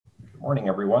Morning,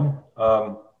 everyone.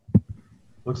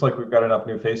 Looks like we've got enough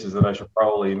new faces that I should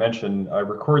probably mention. I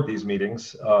record these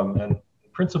meetings and in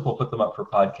principle put them up for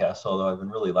podcasts, although I've been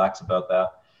really lax about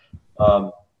that.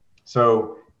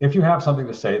 So if you have something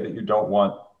to say that you don't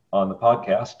want on the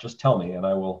podcast, just tell me and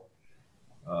I will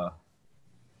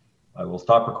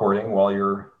stop recording while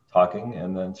you're talking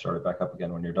and then start it back up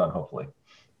again when you're done, hopefully.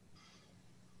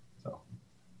 So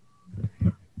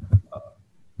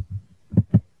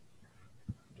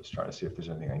just trying to see if there's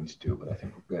anything I need to do, but I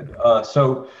think we're good.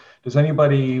 So does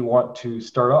anybody want to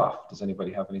start off? Does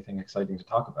anybody have anything exciting to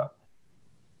talk about?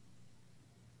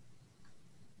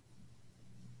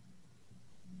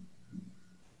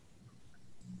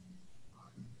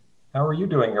 How are you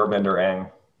doing, Airbender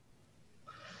Ang?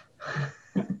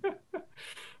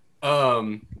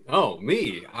 Oh,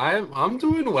 me. I'm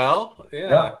doing well.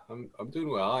 Yeah. I'm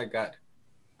doing well. I got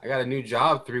a new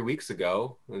job 3 weeks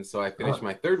ago, and so I finished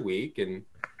my third week, and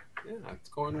yeah, it's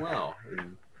going well.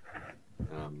 And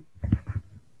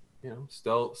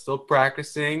still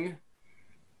practicing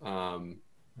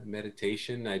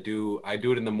meditation. I do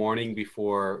it in the morning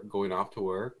before going off to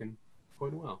work, and it's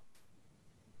going well.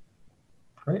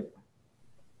 Great.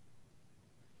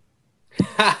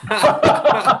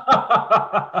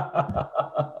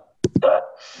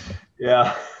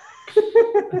 Yeah.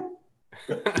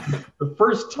 The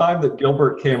first time that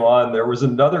Gilbert came on, there was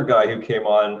another guy who came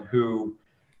on who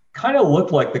kind of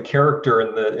looked like the character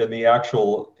in the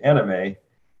actual anime,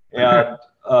 and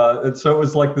so it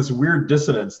was like this weird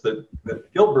dissonance that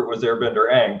Gilbert was Airbender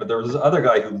Aang, but there was this other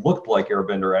guy who looked like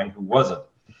Airbender Aang who wasn't.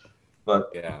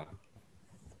 But yeah,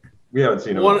 we haven't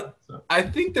seen him. So. I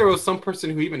think there was some person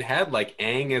who even had like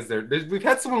Aang as their. We've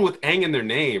had someone with Aang in their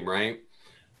name, right?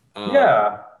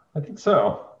 Yeah, I think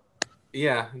so.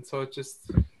 Yeah, and so it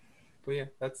just, but yeah,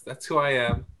 that's who I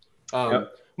am.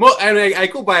 Yep. Well, and I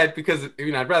go by it because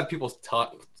I'd rather people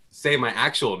say my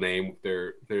actual name.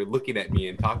 They're looking at me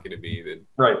and talking to me than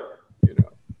right.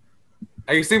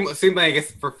 I same thing I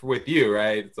guess for with you,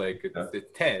 right? It's like it's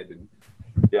Ted. And,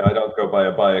 yeah, I don't go by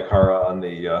Abhayakara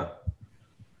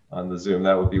on the Zoom.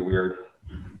 That would be weird.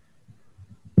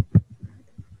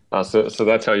 So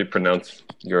that's how you pronounce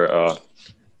your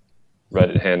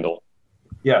Reddit handle.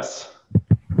 Yes.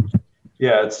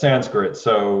 Yeah, it's Sanskrit.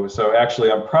 So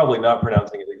actually, I'm probably not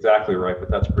pronouncing it exactly right, but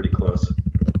that's pretty close.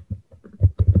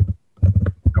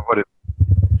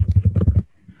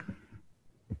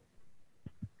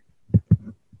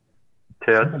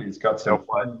 Ted? Somebody's got some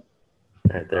fun.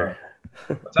 Right there.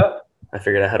 What's that? I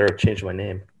figured out how to change my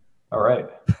name. All right.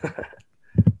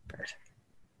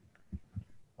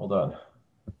 Hold on.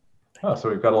 Oh, so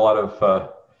we've got a lot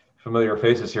of familiar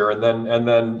faces here, and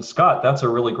then Scott. That's a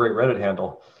really great Reddit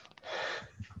handle.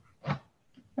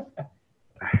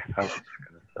 I was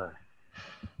going to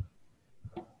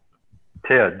say.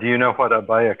 Ted, do you know what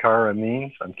Abhayakara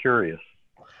means? I'm curious.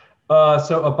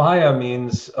 So Abhaya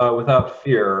means without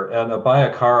fear, and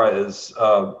Abhayakara is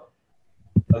I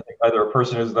think either a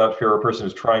person who's without fear or a person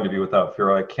who's trying to be without fear.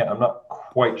 I'm not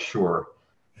quite sure.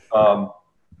 And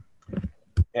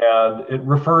it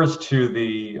refers to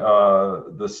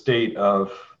the state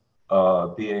of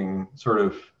being sort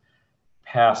of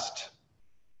past.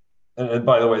 And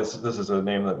by the way, this is a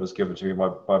name that was given to me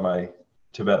by my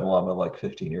Tibetan Lama like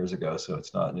 15 years ago, so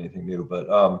it's not anything new. But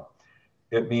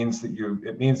it means that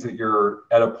you're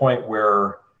at a point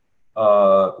where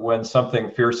when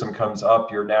something fearsome comes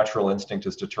up, your natural instinct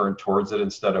is to turn towards it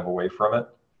instead of away from it.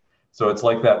 So it's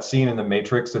like that scene in The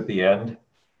Matrix at the end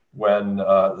when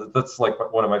that's like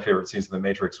one of my favorite scenes in The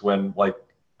Matrix when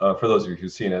for those of you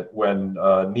who've seen it, when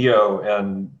Neo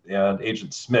and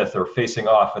Agent Smith are facing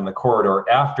off in the corridor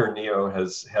after Neo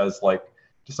has like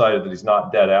decided that he's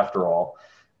not dead after all,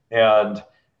 and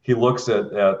he looks at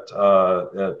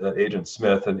Agent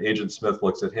Smith, and Agent Smith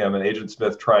looks at him, and Agent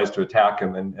Smith tries to attack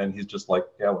him, and he's just like,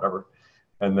 yeah, whatever,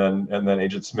 and then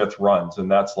Agent Smith runs, and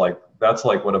that's like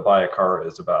what Abhayakara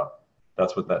is about.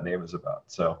 That's what that name is about.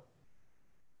 So.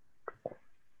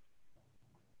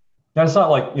 Now, it's not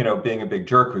like being a big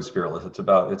jerk who's fearless. It's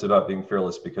about being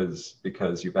fearless because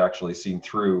you've actually seen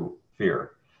through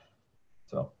fear.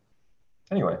 So,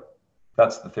 anyway,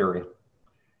 that's the theory.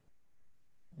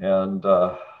 And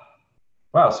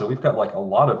wow, so we've got like a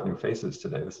lot of new faces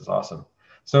today. This is awesome.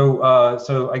 So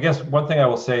I guess one thing I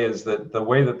will say is that the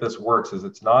way that this works is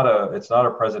it's not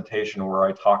a presentation where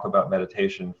I talk about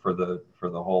meditation for the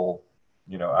whole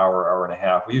hour and a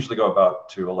half. We usually go about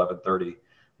to 11:30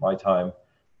 my time.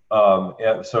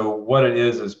 And so what it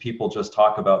is people just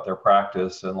talk about their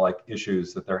practice and like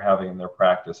issues that they're having in their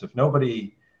practice. If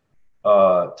nobody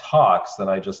talks, then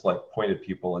I just like point at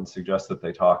people and suggest that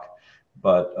they talk.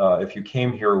 But if you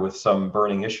came here with some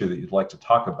burning issue that you'd like to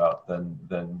talk about, then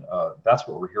that's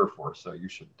what we're here for. So you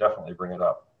should definitely bring it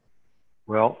up.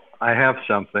 Well, I have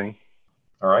something.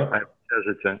 All right.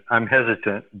 I'm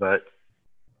hesitant, but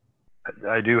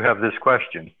I do have this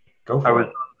question. Go for I was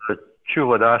it. on the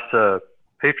Chuladasa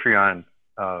Patreon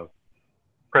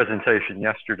presentation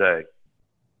yesterday,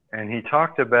 and he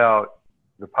talked about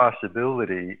the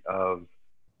possibility of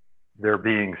there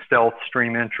being stealth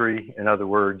stream entry. In other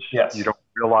words, Yes. You don't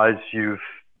realize you've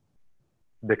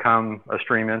become a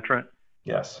stream entrant.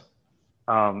 Yes.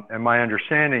 And my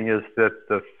understanding is that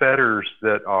the fetters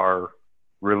that are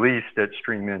released at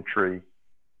stream entry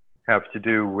have to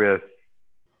do with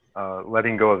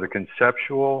letting go of the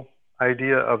conceptual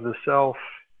idea of the self,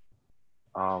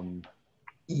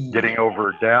 getting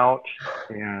over doubt,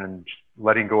 and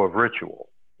letting go of ritual.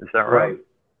 Is that right?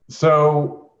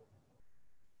 So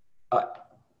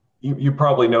you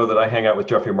probably know that I hang out with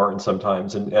Jeffrey Martin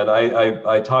sometimes, and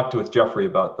I talked with Jeffrey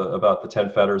about the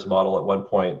 10 fetters model at one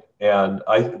point, and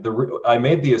I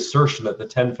made the assertion that the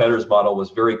 10 fetters model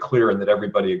was very clear and that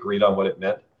everybody agreed on what it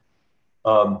meant.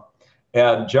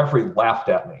 And Jeffrey laughed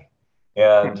at me,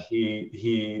 and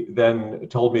he then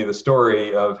told me the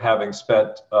story of having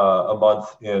spent a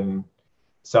month in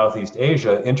Southeast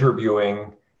Asia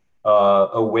interviewing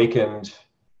awakened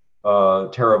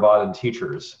Theravadan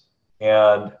teachers,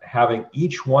 and having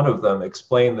each one of them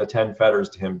explain the 10 fetters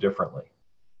to him differently.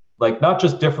 Like, not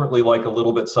just differently, like a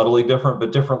little bit subtly different,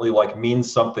 but differently like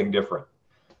means something different.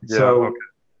 Yeah, so,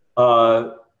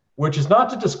 okay. Which is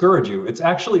not to discourage you. It's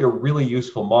actually a really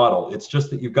useful model. It's just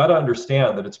that you've got to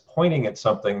understand that it's pointing at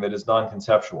something that is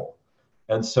non-conceptual.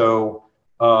 And so,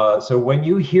 so when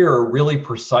you hear a really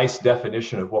precise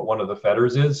definition of what one of the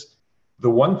fetters is, the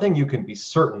one thing you can be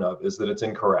certain of is that it's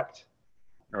incorrect.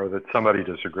 Or that somebody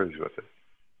disagrees with it.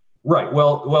 Right.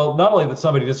 Well, not only that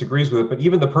somebody disagrees with it, but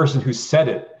even the person who said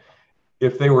it,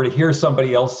 if they were to hear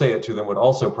somebody else say it to them, would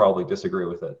also probably disagree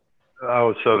with it.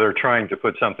 Oh, so they're trying to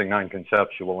put something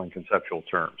non-conceptual in conceptual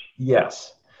terms.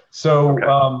 Yes. So,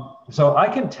 okay. So I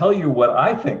can tell you what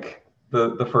I think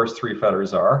the first three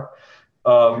fetters are,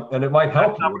 and it might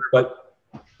help you. But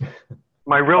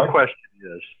my real question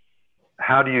is,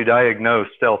 how do you diagnose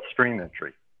stealth stream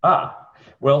entry?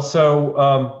 Well,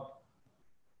 so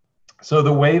so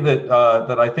the way that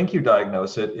that I think you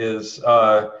diagnose it is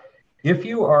if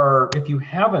you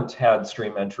haven't had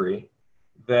stream entry,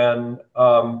 then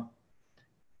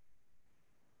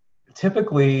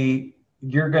typically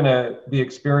you're going to be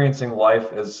experiencing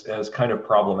life as kind of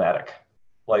problematic.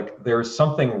 Like, there's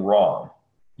something wrong.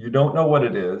 You don't know what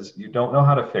it is. You don't know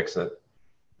how to fix it,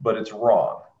 but it's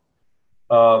wrong.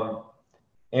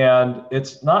 And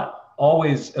it's not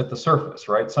always at the surface,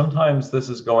 right? Sometimes this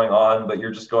is going on, but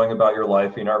you're just going about your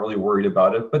life. You're not really worried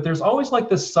about it. But there's always like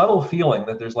this subtle feeling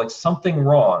that there's like something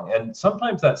wrong. And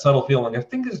sometimes that subtle feeling, if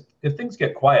things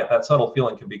get quiet, that subtle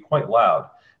feeling can be quite loud.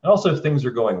 And also, if things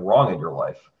are going wrong in your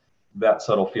life, that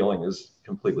subtle feeling is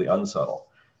completely unsubtle.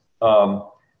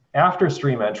 After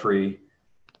stream entry,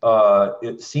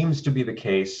 it seems to be the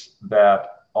case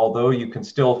that although you can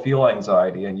still feel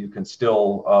anxiety and you can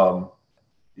still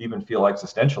even feel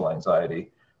existential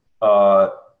anxiety,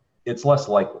 it's less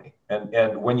likely.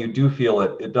 And when you do feel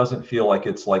it, it doesn't feel like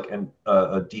it's like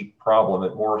a deep problem.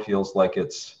 It more feels like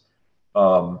it's,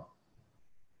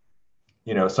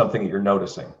 something that you're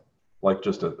noticing, like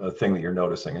just a thing that you're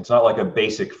noticing. It's not like a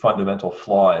basic fundamental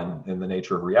flaw in the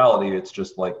nature of reality. It's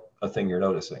just like a thing you're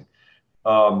noticing.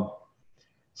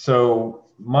 So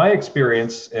my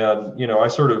experience, and,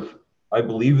 I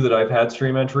believe that I've had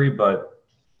stream entry, but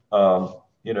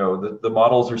the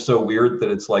models are so weird that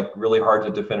it's like really hard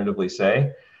to definitively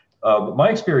say. But my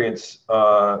experience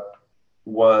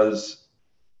was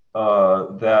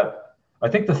that I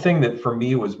think the thing that for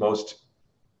me was most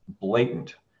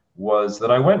blatant was that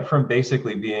I went from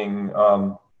basically being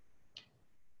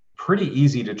pretty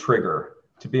easy to trigger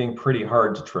to being pretty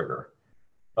hard to trigger.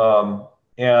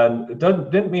 And it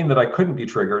didn't mean that I couldn't be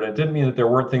triggered. It didn't mean that there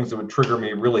weren't things that would trigger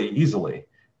me really easily.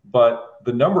 But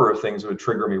the number of things that would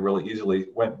trigger me really easily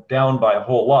went down by a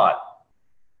whole lot.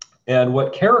 And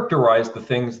what characterized the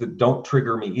things that don't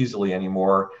trigger me easily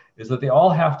anymore is that they all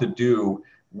have to do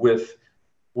with,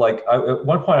 like, at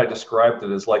one point I described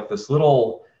it as like this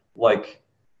little, like,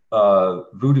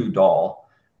 voodoo doll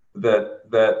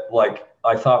that like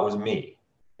I thought was me.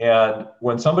 And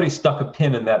when somebody stuck a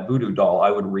pin in that voodoo doll, I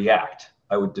would react.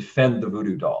 I would defend the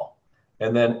voodoo doll.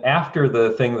 And then after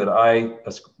the thing that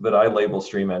I label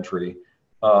stream entry,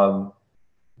 the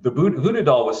voodoo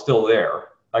doll was still there.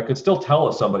 I could still tell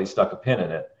if somebody stuck a pin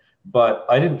in it, but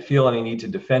I didn't feel any need to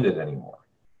defend it anymore.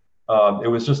 It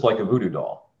was just like a voodoo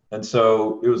doll. And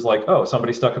so it was like, oh,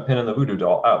 somebody stuck a pin in the voodoo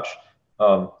doll. Ouch.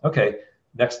 Okay,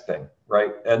 next thing,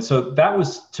 right? And so that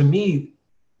was, to me,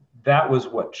 that was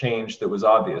what changed that was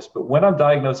obvious. But when I'm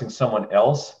diagnosing someone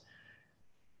else,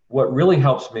 what really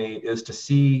helps me is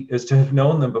to have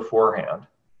known them beforehand,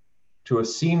 to have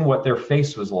seen what their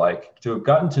face was like, to have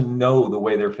gotten to know the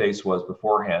way their face was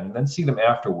beforehand, and then see them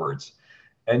afterwards.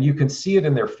 And you can see it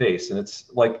in their face. And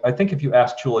it's like, I think if you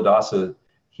ask Chuladasa,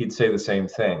 he'd say the same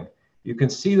thing. You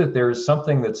can see that there's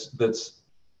something that's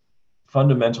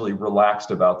fundamentally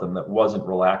relaxed about them that wasn't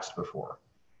relaxed before.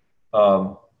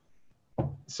 But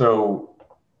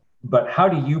how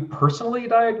do you personally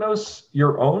diagnose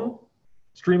your own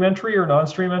stream entry or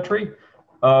non-stream entry?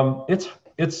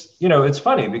 It's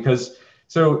funny because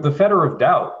so the fetter of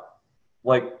doubt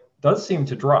does seem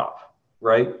to drop,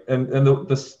 right? And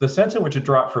the sense in which it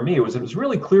dropped for me it was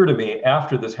really clear to me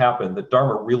after this happened that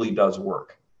Dharma really does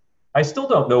work. I still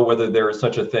don't know whether there is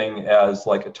such a thing as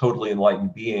like a totally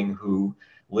enlightened being who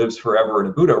lives forever in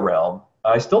a Buddha realm.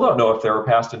 I still don't know if there are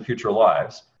past and future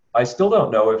lives. I still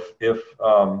don't know if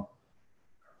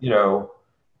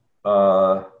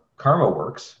karma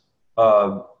works.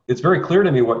 It's very clear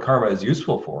to me what karma is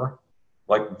useful for,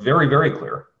 like very, very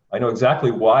clear. I know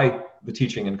exactly why the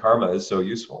teaching in karma is so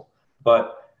useful,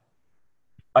 but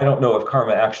I don't know if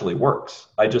karma actually works.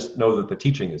 I just know that the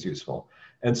teaching is useful.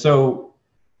 And so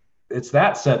it's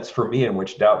that sense for me in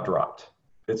which doubt dropped.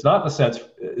 It's not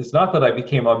that I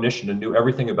became omniscient and knew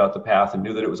everything about the path and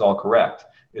knew that it was all correct.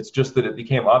 It's just that it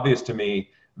became obvious to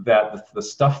me that the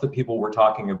stuff that people were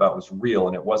talking about was real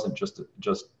and it wasn't just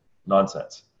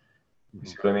nonsense. You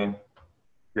see what I mean?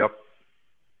 Yep.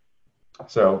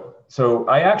 So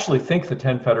I actually think the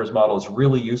 10 fetters model is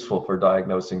really useful for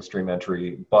diagnosing stream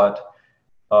entry, but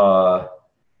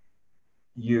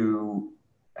you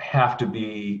have to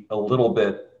be a little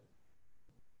bit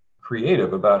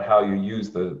creative about how you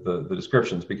use the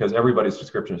descriptions because everybody's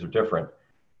descriptions are different.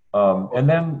 And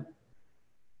then,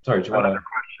 sorry, do you want to?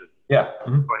 Question. Yeah.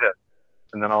 Mm-hmm. Go ahead.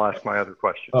 And then I'll ask my other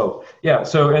question. Oh, yeah.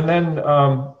 So, and then,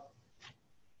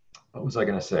 what was I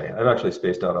going to say? I've actually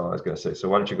spaced out on what I was going to say. So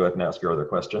why don't you go ahead and ask your other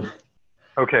question?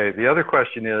 Okay. The other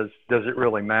question is, does it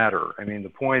really matter? I mean, the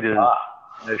point is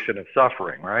definition of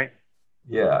suffering, right?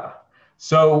 Yeah.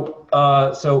 So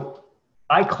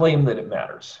I claim that it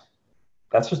matters.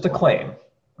 That's just a claim.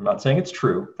 I'm not saying it's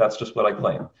true. That's just what I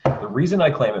claim. The reason I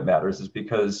claim it matters is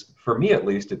because, for me at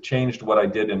least, it changed what I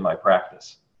did in my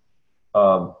practice.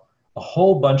 A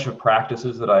whole bunch of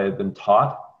practices that I had been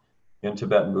taught in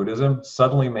Tibetan Buddhism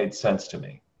suddenly made sense to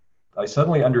me. I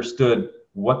suddenly understood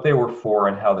what they were for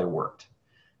and how they worked.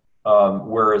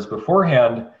 Whereas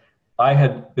beforehand, I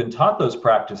had been taught those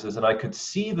practices and I could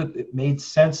see that it made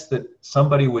sense that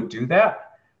somebody would do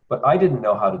that, but I didn't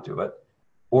know how to do it.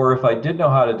 Or if I did know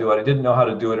how to do it, I didn't know how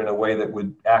to do it in a way that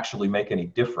would actually make any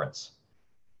difference.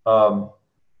 And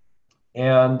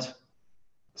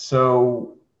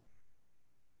so,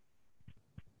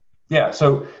 yeah,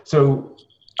 so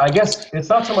I guess it's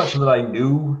not so much that I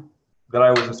knew that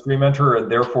I was a stream enterer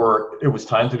and therefore it was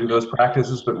time to do those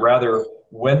practices, but rather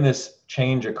when this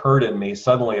change occurred in me,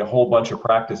 suddenly a whole bunch of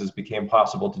practices became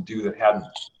possible to do that hadn't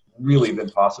really been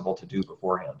possible to do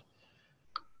beforehand.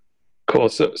 Cool.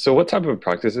 So what type of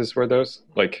practices were those?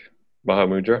 Like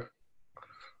Mahamudra?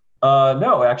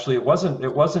 No, actually, it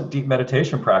wasn't deep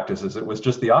meditation practices. It was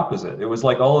just the opposite. It was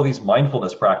like all of these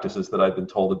mindfulness practices that I've been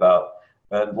told about.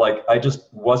 And like, I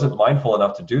just wasn't mindful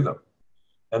enough to do them.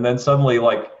 And then suddenly,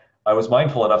 like, I was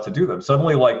mindful enough to do them.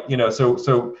 Suddenly, like,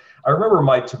 so I remember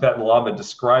my Tibetan Lama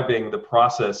describing the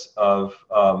process of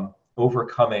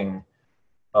overcoming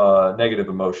negative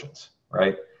emotions,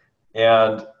 right?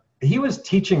 And he was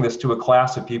teaching this to a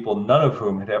class of people, none of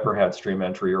whom had ever had stream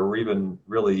entry or were even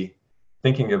really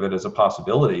thinking of it as a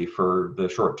possibility for the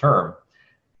short term.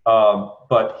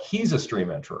 But he's a stream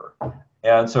enterer.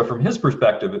 And so from his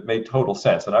perspective, it made total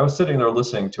sense. And I was sitting there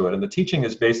listening to it. And the teaching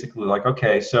is basically like,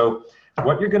 okay, so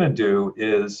what you're going to do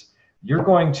is you're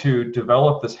going to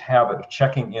develop this habit of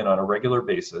checking in on a regular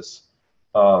basis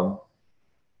to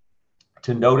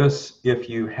notice if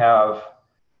you have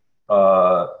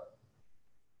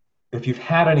if you've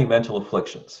had any mental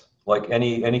afflictions, like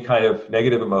any kind of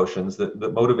negative emotions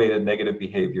that motivated negative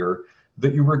behavior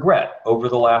that you regret over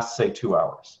the last, say, 2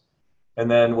 hours. And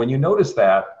then when you notice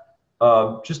that,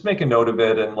 just make a note of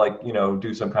it and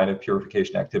do some kind of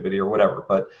purification activity or whatever.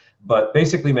 But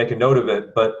basically make a note of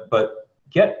it, but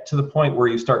get to the point where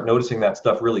you start noticing that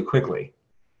stuff really quickly.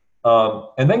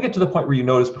 And then get to the point where you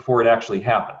notice before it actually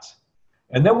happens.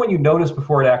 And then when you notice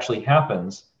before it actually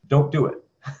happens, don't do it.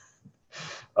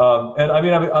 And I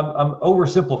mean, I'm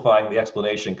oversimplifying the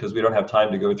explanation because we don't have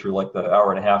time to go through like the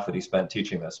hour and a half that he spent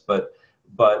teaching this. But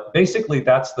basically,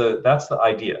 that's the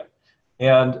idea.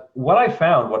 And what I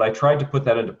found when I tried to put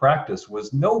that into practice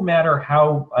was no matter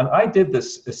how, and I did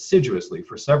this assiduously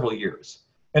for several years,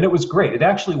 and it was great. It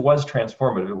actually was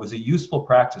transformative. It was a useful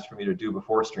practice for me to do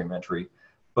before stream entry.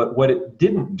 But what it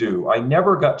didn't do, I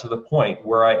never got to the point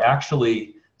where I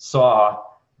actually saw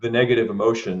the negative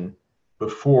emotion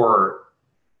before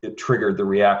it triggered the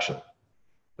reaction.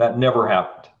 That never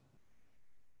happened.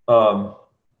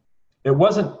 It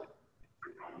wasn't,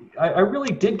 I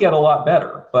really did get a lot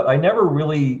better, but I never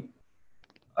really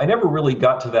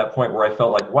got to that point where I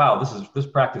felt like, wow, this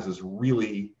practice is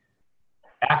really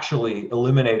actually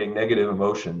eliminating negative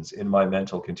emotions in my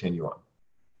mental continuum.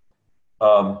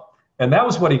 And that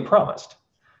was what he promised.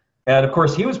 And of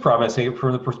course, he was promising it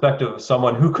from the perspective of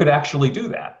someone who could actually do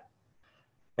that.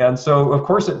 And so, of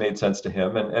course, it made sense to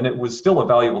him, and it was still a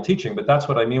valuable teaching, but that's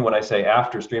what I mean when I say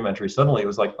after stream entry, suddenly it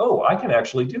was like, oh, I can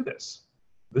actually do this.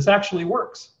 This actually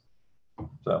works.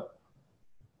 So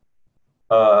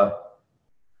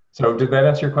did that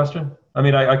answer your question? I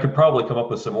mean, I could probably come up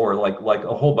with some more, like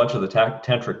a whole bunch of the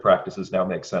tantric practices now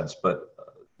make sense, but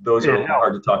those are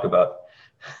hard to talk about.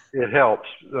 It helps,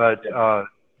 but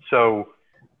so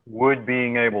would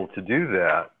being able to do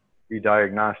that be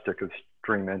diagnostic of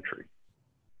stream entry?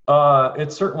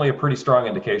 It's certainly a pretty strong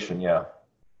indication, yeah.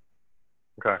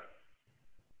 Okay.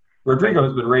 Rodrigo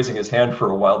has been raising his hand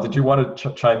for a while. Did you want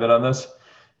to chime in on this?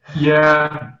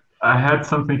 Yeah, I had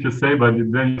something to say, but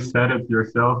then you said it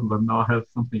yourself, but now I have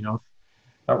something else.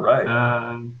 All right.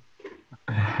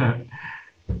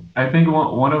 I think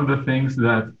one of the things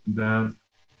that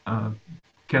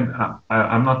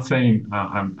I'm not saying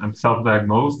I'm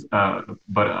self-diagnosed,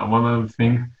 but one of the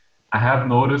things I have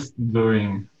noticed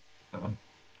during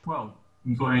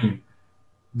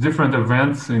different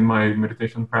events in my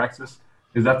meditation practice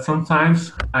is that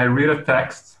sometimes I read a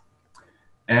text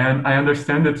and I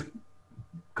understand it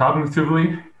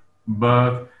cognitively,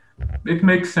 but it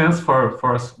makes sense for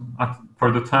us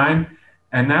for the time.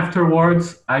 And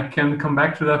afterwards, I can come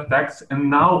back to that text, and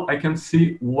now I can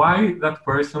see why that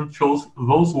person chose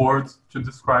those words to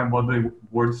describe what they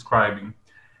were describing.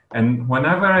 And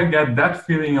whenever I get that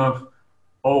feeling of,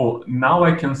 oh, now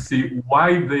I can see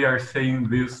why they are saying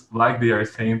this like they are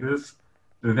saying this,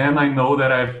 then I know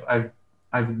that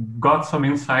I've got some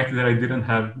insight that I didn't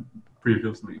have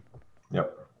previously.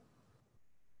 Yep.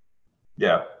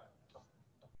 Yeah.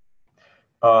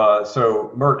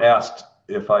 So Mert asked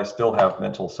if I still have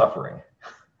mental suffering.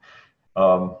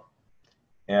 And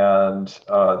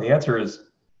the answer is,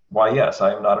 why, yes,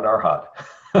 I am not an arhat.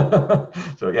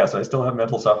 So yes, I still have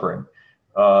mental suffering.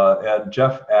 And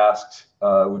Jeff asked,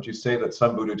 would you say that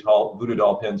some voodoo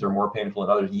doll pins are more painful than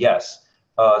others? Yes.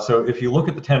 So if you look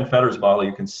at the 10 fetters model,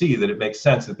 you can see that it makes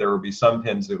sense that there would be some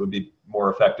pins that would be more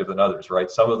effective than others,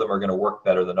 right? Some of them are going to work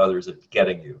better than others at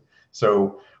getting you.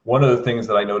 So one of the things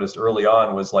that I noticed early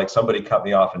on was like somebody cut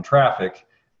me off in traffic,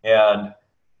 and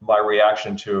my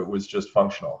reaction to it was just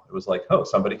functional. It was like, oh,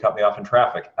 somebody cut me off in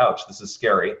traffic. Ouch, this is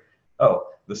scary. Oh,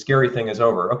 the scary thing is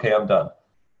over. Okay, I'm done.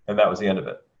 And that was the end of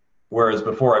it. Whereas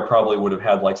before I probably would have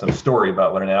had like some story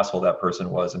about what an asshole that person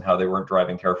was and how they weren't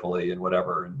driving carefully and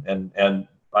whatever. And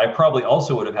I probably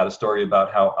also would have had a story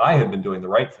about how I had been doing the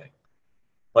right thing.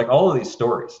 Like all of these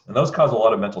stories, and those cause a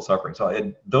lot of mental suffering.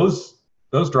 So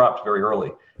those dropped very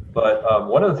early. But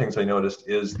one of the things I noticed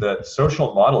is that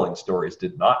social modeling stories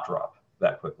did not drop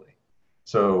that quickly.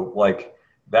 So like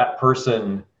that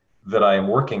person that I am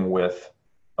working with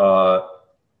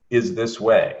is this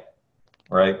way,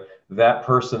 right? That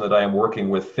person that I am working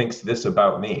with thinks this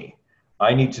about me.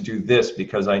 I need to do this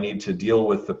because I need to deal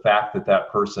with the fact that that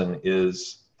person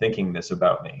is thinking this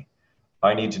about me.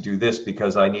 I need to do this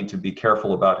because I need to be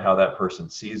careful about how that person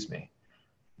sees me.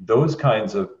 Those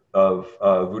kinds of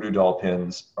voodoo doll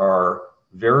pins are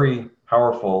very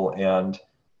powerful and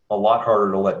a lot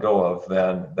harder to let go of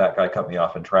than that guy cut me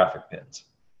off in traffic pins.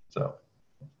 So,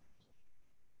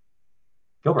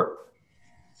 Gilbert.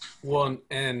 Well,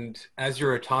 and as you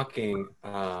were talking,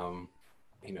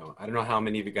 you know, I don't know how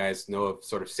many of you guys know of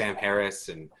sort of Sam Harris,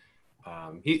 and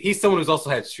he's someone who's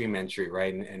also had stream entry,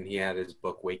 right? And he had his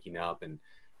book Waking Up, and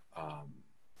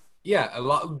yeah, a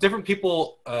lot of different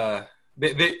people.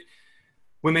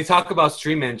 When they talk about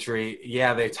stream entry,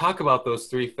 yeah, they talk about those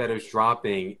 3 fetters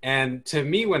dropping. And to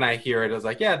me, when I hear it, I was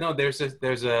like, yeah, no, there's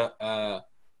a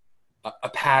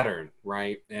pattern,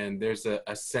 right? And there's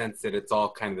a sense that it's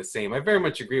all kind of the same. I very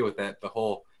much agree with that. The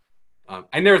whole,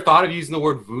 I never thought of using the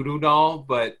word voodoo doll,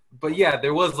 but yeah,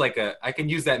 there was like I can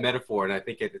use that metaphor, and I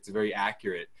think it's very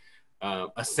accurate.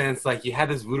 a sense like you had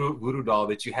this voodoo doll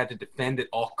that you had to defend at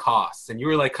all costs, and you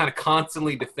were like kind of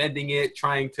constantly defending it,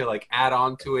 trying to like add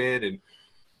on to it,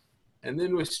 and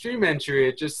then with stream entry,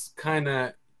 it just kind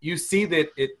of, you see that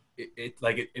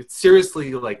it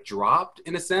seriously like dropped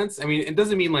in a sense. I mean, it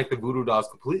doesn't mean like the voodoo doll is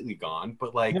completely gone,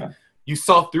 but like you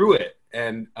saw through it,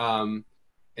 and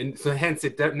so hence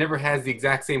it never has the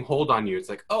exact same hold on you. It's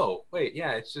like, oh wait,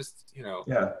 yeah, it's just, you know,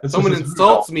 someone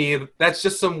insults me, that's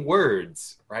just some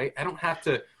words, right? I don't have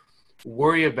to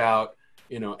worry about,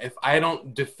 you know, if I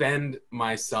don't defend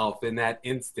myself in that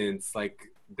instance,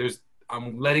 like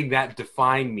I'm letting that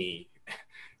define me,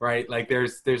 right? Like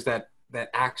there's that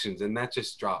actions, and that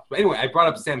just drops. But anyway, I brought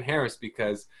up Sam Harris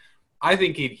because I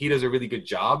think he does a really good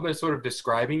job of sort of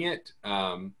describing it.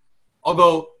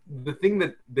 Although the thing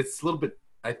that's a little bit,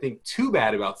 I think, too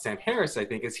bad about Sam Harris, I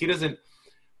think, is he doesn't,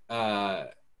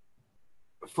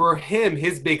 for him,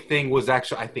 his big thing was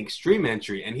actually, I think, stream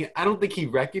entry. And I don't think he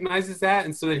recognizes that.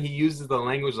 And so then he uses the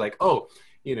language like, oh,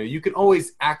 you know, you can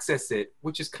always access it,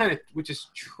 which is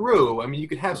true. I mean, you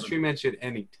could have stream entry at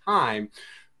any time,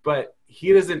 but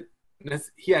he doesn't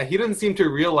seem to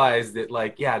realize that,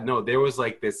 like, no, there was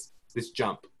like this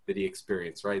jump that he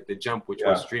experienced, right? The jump, which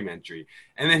was stream entry.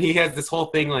 And then he has this whole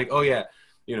thing like, oh yeah,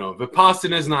 you know,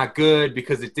 Vipassana is not good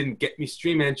because it didn't get me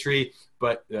stream entry,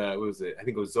 but what was it? I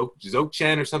think it was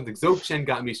Dzogchen or something. Dzogchen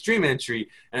got me stream entry,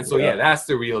 and so that's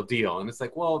the real deal. And it's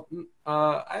like, well,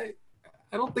 I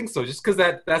don't think so. Just because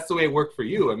that's the way it worked for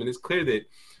you. I mean, it's clear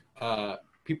that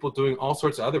people doing all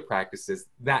sorts of other practices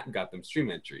that got them stream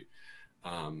entry.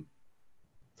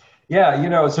 Yeah, you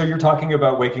know, so you're talking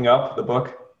about Waking Up, the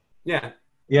book? Yeah.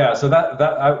 Yeah, so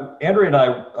Andrea and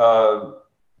I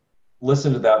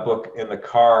listened to that book in the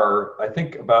car, I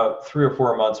think about 3 or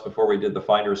 4 months before we did the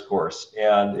Finder's course.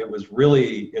 And it was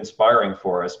really inspiring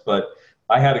for us, but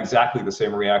I had exactly the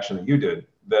same reaction that you did,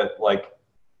 that like,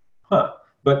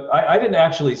 but I didn't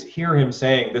actually hear him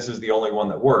saying, this is the only one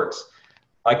that works.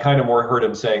 I kind of more heard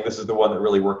him saying, this is the one that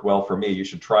really worked well for me. You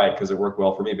should try it because it worked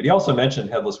well for me. But he also mentioned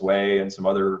Headless Way and some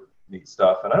other neat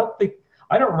stuff. And I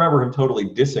don't remember him totally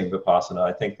dissing Vipassana.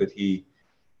 I think that he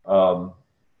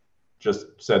just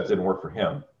said it didn't work for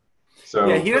him. So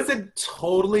yeah, he doesn't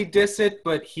totally diss it,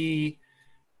 but he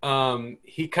kind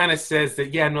of says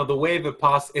that, the way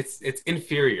Vipassana, it's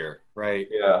inferior, right?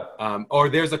 Yeah. Or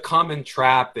there's a common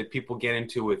trap that people get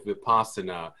into with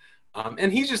Vipassana.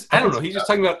 And he's just, I don't know, he's just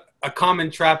talking about a common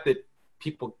trap that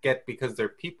people get because they're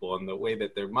people and the way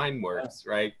that their mind works,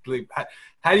 right?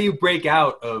 How do you break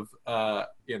out of, a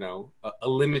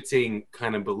limiting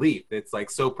kind of belief that's like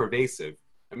so pervasive?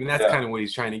 I mean, that's kind of what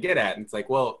he's trying to get at. And it's like,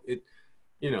 well,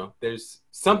 there's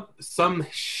some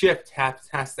shift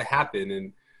has to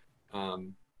happen.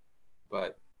 And,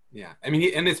 but yeah, I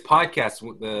mean, in this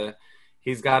podcast,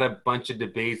 he's got a bunch of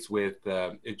debates with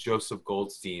Joseph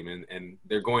Goldstein, and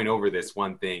they're going over this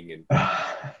one thing, and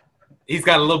he's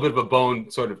got a little bit of a bone,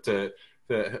 sort of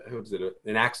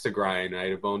an axe to grind,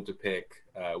 right? A bone to pick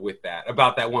with that,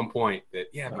 about that one point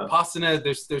that Vipassana,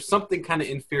 there's something kind of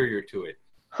inferior to it.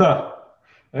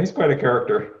 He's quite a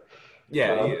character.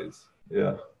 Yeah, he is.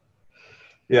 Yeah.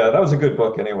 Yeah, that was a good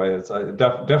book anyway. It's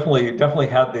definitely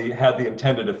had the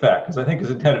intended effect, because I think his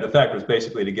intended effect was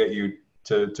basically to get you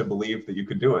to believe that you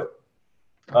could do it.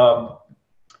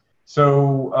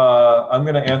 So I'm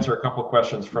going to answer a couple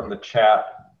questions from the chat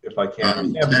if I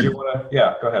can. Sam, do you want to?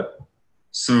 Yeah, go ahead.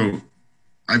 So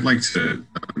I'd like to.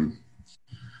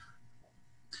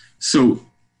 So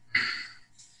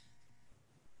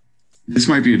this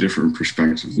might be a different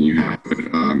perspective than you have, but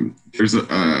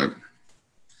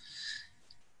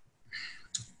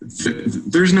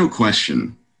there's no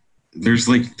question. There's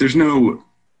no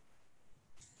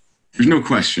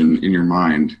question in your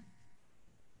mind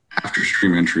after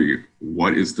stream entry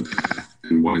what is the path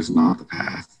and what is not the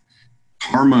path.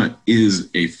 Karma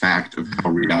is a fact of how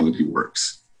reality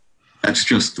works. That's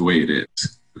just the way it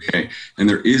is. Okay, and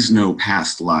there is no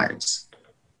past lives.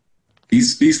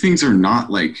 These things are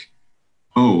not like,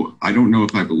 oh, I don't know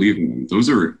if I believe in them. Those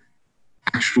are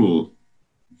actual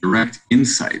direct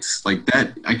insights like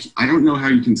that. I don't know how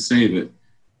you can say that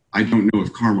I don't know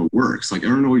if karma works. Like, I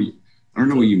don't know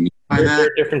what you mean by that. There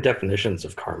are different definitions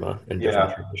of karma in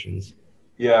different traditions.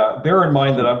 Yeah, bear in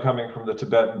mind that I'm coming from the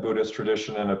Tibetan Buddhist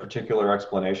tradition and a particular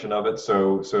explanation of it.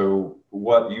 So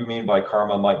what you mean by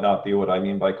karma might not be what I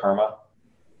mean by karma.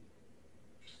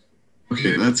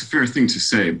 Okay, that's a fair thing to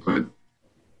say, but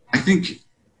I think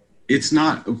it's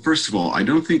not. First of all, I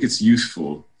don't think it's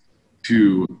useful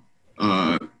to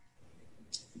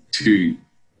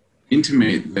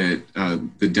intimate that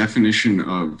the definition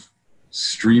of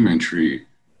stream entry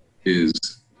is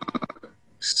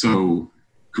so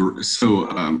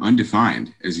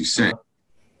undefined, as you say.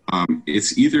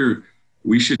 It's either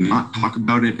we should not talk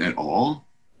about it at all,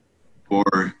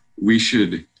 or we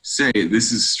should say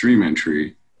this is stream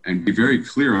entry and be very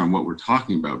clear on what we're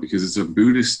talking about, because it's a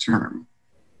Buddhist term.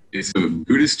 It's a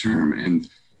Buddhist term, and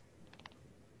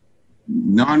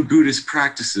non-Buddhist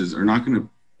practices are not going to,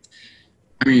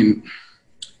 I mean,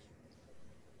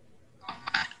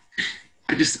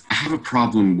 I have a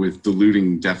problem with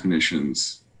diluting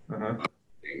definitions of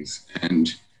things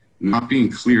and not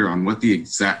being clear on what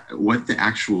the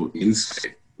actual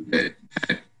insight that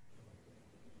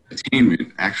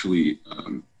attainment actually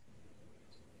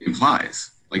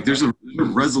implies. Like there's a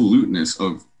resoluteness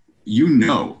of,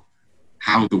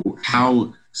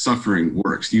 how suffering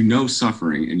works.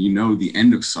 Suffering, and the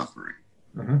end of suffering.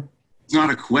 It's not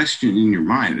a question in your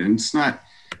mind, and it's not.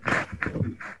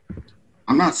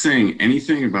 I'm not saying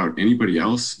anything about anybody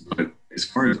else, but as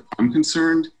far as I'm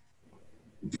concerned,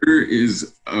 there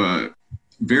is a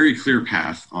very clear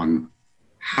path on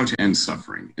how to end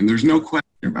suffering, and there's no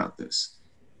question about this.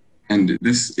 And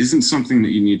this isn't something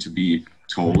that you need to be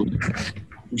told.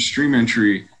 For stream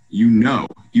entry, you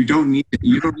don't need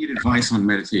advice on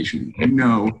meditation. You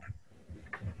know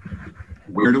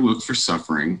where to look for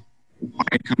suffering, why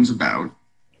it comes about,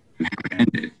 and how to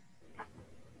end it.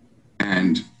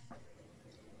 And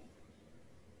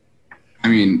I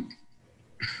mean,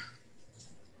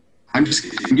 I'm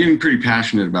getting pretty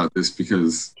passionate about this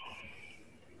because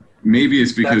maybe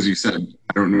it's because you said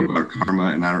I don't know about karma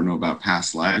and I don't know about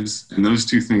past lives, and those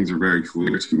two things are very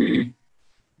clear to me.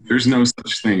 There's no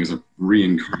such thing as a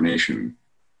reincarnation.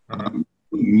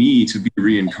 Me to be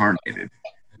reincarnated.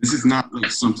 This is not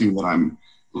like something that I'm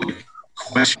like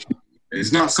questioning.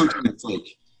 It's not something that's like.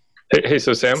 Hey,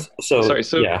 so Sam. Sorry.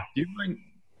 So yeah. do you mind,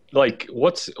 like,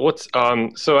 what's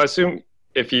so I assume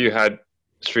if you had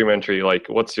stream entry, like,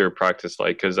 what's your practice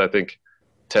like? Because I think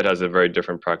Ted has a very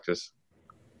different practice.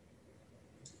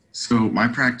 So my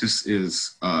practice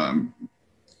is,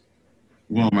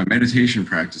 my meditation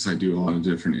practice, I do a lot of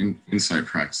different insight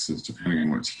practices depending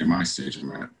on what TMI stage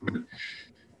I'm at. But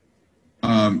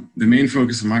the main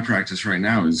focus of my practice right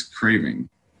now is craving,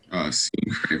 seeing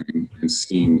craving and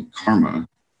seeing karma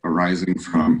arising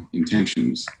from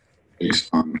intentions based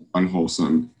on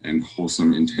unwholesome and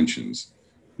wholesome intentions.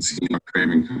 And seeing how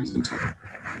craving comes into it.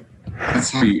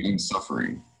 That's how you end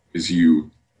suffering, is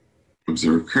you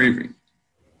observe craving.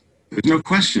 There's no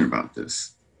question about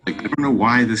this. Like, I don't know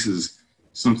why this is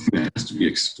something that has to be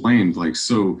explained like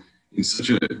so in such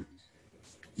a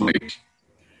like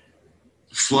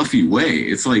fluffy way.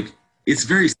 It's like, it's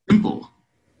very simple.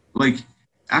 Like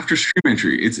after stream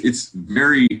entry, it's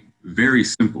very, very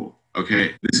simple.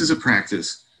 Okay, this is a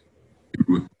practice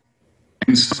to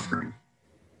end suffering,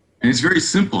 and it's very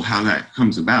simple how that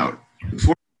comes about. The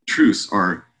four truths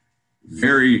are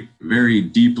very, very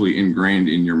deeply ingrained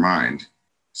in your mind.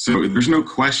 So there's no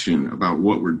question about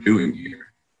what we're doing here.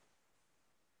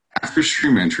 After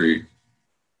stream entry,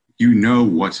 you know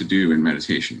what to do in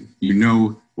meditation. You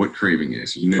know what craving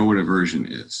is. You know what aversion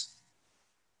is.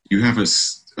 You have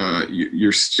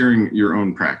you're steering your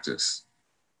own practice.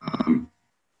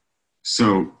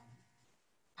 So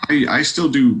I still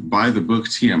do buy the book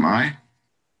TMI,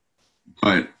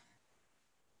 but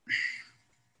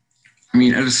I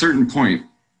mean, at a certain point,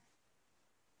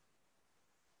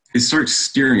 it starts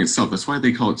steering itself. That's why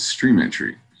they call it stream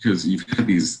entry, because you've had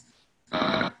these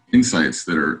insights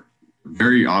that are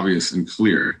very obvious and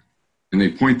clear, and they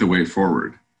point the way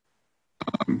forward.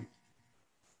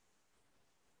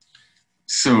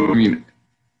 So, I mean,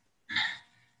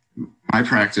 my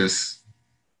practice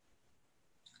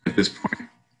at this point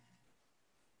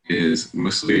is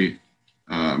mostly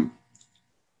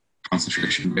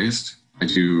concentration-based. I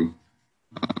do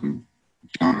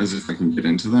jhanas if I can get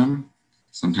into them.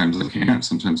 Sometimes I can't,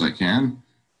 sometimes I can,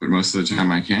 but most of the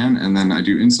time I can. And then I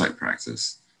do insight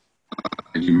practice.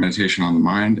 I do meditation on the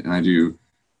mind, and I do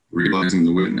realizing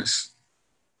the witness.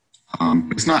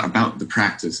 It's not about the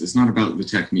practice. It's not about the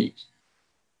technique.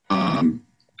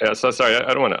 Yeah, so sorry,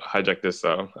 I don't want to hijack this.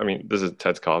 I mean, this is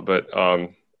Ted's call, but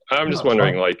I'm just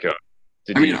wondering, like,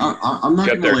 I'm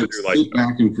not going to sit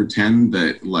back and pretend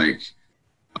that, like,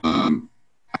 I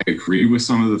agree with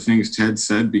some of the things Ted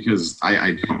said, because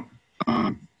I don't.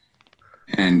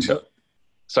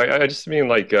 So I just mean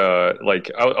like I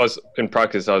was in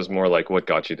practice, I was more like, what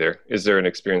got you there? Is there an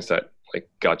experience that like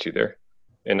got you there?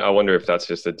 And I wonder if that's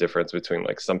just a difference between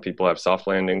like some people have soft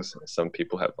landings, some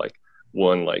people have like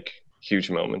one like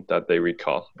huge moment that they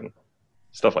recall and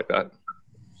stuff like that.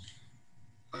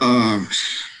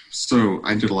 So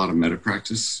I did a lot of meta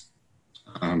practice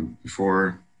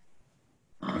before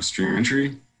stream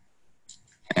entry,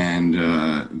 And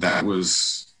that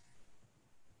was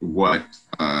what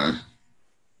the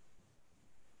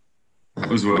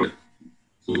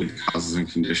causes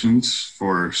and conditions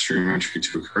for stream entry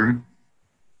to occur.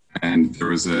 And there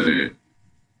was a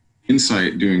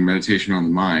insight doing meditation on the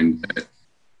mind that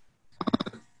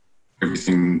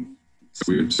everything that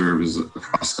we observe is a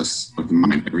process of the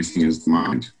mind. Everything is the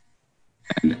mind.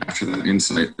 And after that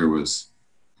insight, there was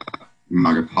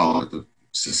Magapala, the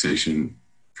cessation,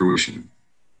 fruition.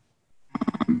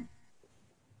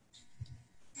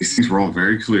 These things were all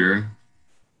very clear,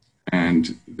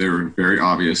 and they were very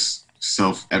obvious,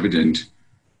 self-evident,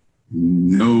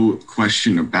 no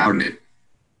question about it,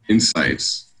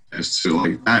 insights as to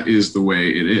like, that is the way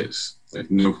it is.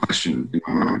 Like, no question in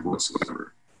my mind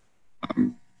whatsoever.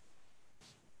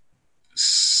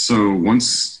 So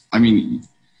once, I mean,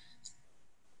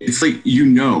 it's like, you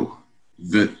know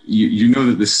that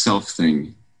this self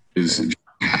thing is a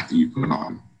path that you put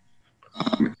on,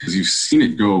 because you've seen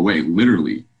it go away,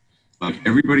 literally. Like,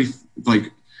 everybody,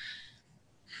 like,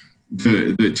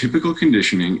 the typical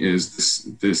conditioning is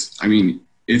this, I mean,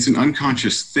 it's an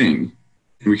unconscious thing,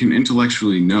 and we can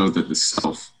intellectually know that the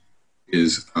self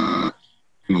is an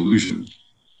illusion.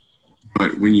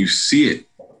 But when you see it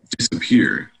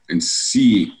disappear and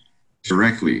see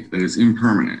directly that it's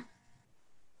impermanent,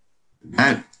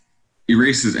 that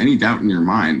erases any doubt in your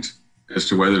mind as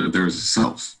to whether there's a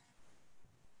self.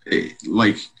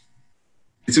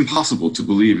 It's impossible to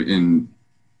believe in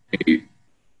a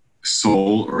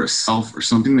soul or a self or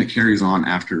something that carries on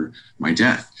after my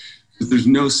death, because there's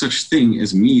no such thing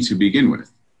as me to begin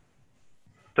with.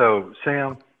 So,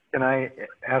 Sam, can I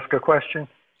ask a question?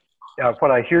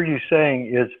 What I hear you saying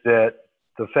is that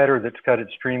the fetter that's cut at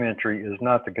stream entry is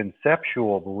not the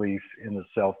conceptual belief in the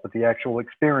self, but the actual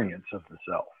experience of the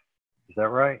self. Is that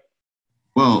right?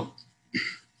 Well,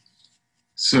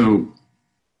 so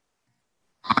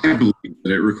I believe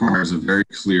that it requires a very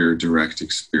clear, direct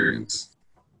experience.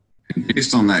 And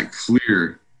based on that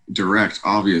clear, direct,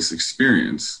 obvious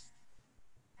experience,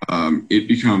 it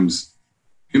becomes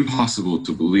impossible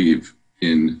to believe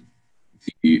in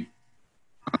the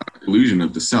illusion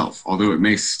of the self. Although it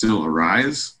may still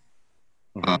arise,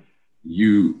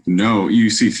 you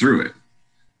see through it.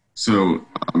 So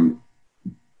I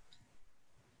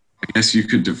guess you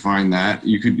could define that.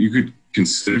 You could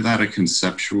consider that a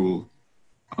conceptual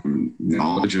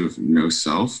knowledge of no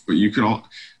self, but you could all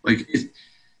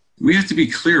we have to be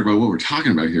clear about what we're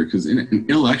talking about here, because an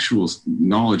intellectual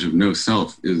knowledge of no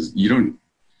self is, you don't,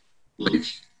 like,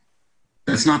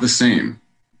 that's not the same.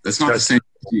 That's not the same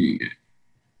as seeing it.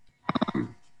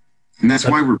 And that's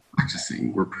why we're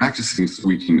practicing. We're practicing so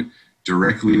we can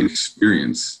directly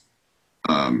experience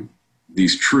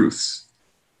these truths.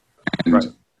 And right.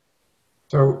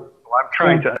 So I'm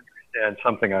trying to understand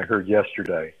something I heard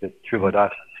yesterday that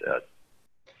Chuladasa said,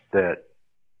 that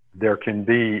there can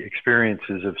be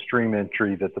experiences of stream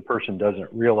entry that the person doesn't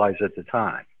realize at the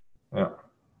time.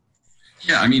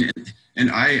 Yeah, I mean,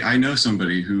 and I know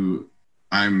somebody who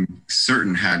I'm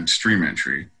certain had stream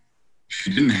entry.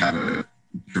 She didn't have a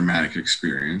dramatic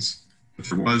experience, but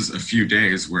there was a few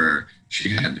days where she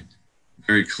had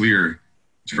very clear,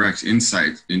 direct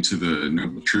insight into the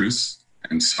noble truths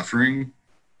and suffering.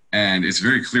 And it's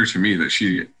very clear to me that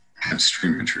she had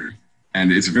stream entry.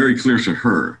 And it's very clear to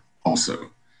her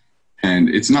also. And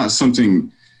it's not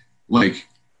something like,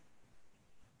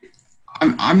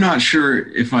 I'm not sure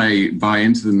if I buy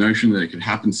into the notion that it could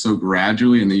happen so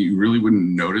gradually and that you really wouldn't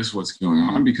notice what's going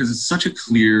on, because it's such a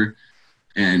clear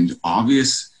and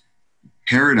obvious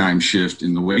paradigm shift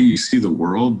in the way you see the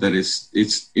world that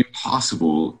it's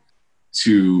impossible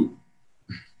to,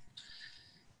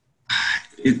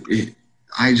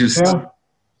 I just... Yeah.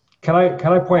 Can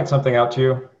I point something out to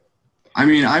you? I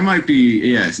mean, I might be,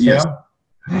 yes.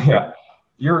 Yeah,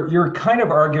 you're kind of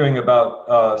arguing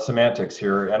about semantics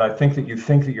here, and I think that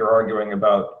you're arguing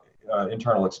about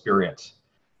internal experience,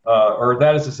 or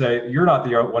that is to say, you're not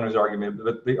the one who's arguing,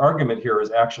 but the argument here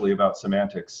is actually about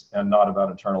semantics and not about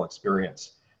internal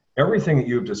experience. Everything that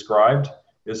you've described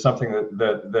is something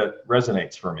that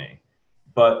resonates for me,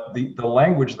 but the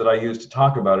language that I use to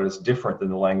talk about it is different than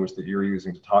the language that you're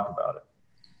using to talk about it.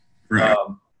 Right.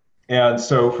 And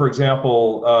so, for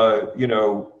example,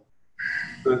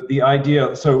 the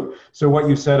idea, so what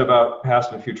you said about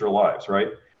past and future lives, right?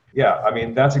 Yeah, I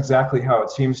mean, that's exactly how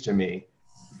it seems to me.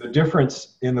 The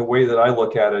difference in the way that I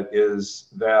look at it is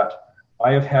that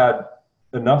I have had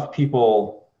enough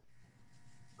people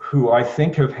who I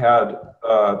think have had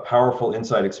powerful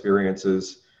insight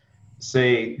experiences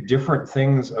say different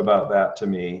things about that to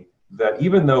me, that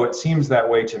even though it seems that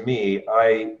way to me,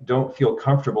 I don't feel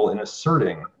comfortable in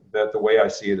asserting that the way I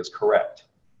see it is correct.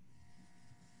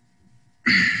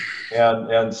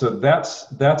 And so that's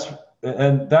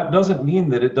and that doesn't mean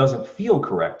that it doesn't feel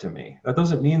correct to me. That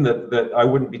doesn't mean that I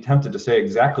wouldn't be tempted to say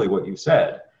exactly what you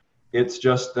said. It's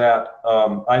just that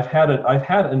I've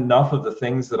had enough of the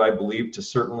things that I believe to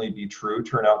certainly be true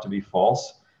turn out to be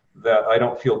false, that I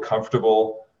don't feel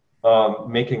comfortable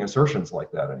making assertions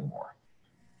like that anymore.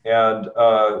 And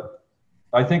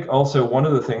I think also one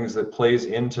of the things that plays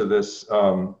into this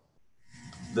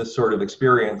this sort of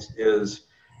experience is,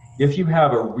 if you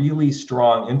have a really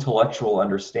strong intellectual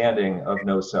understanding of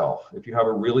no self, if you have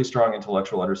a really strong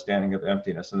intellectual understanding of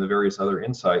emptiness and the various other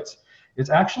insights, it's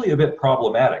actually a bit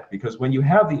problematic, because when you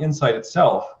have the insight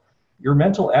itself, your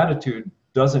mental attitude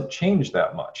doesn't change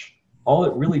that much. All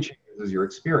it really changes is your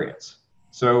experience.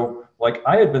 So, like,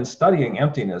 I had been studying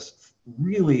emptiness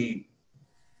really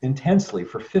intensely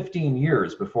for 15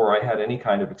 years before I had any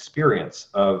kind of experience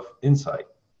of insight,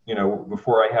 you know,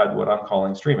 before I had what I'm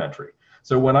calling stream entry.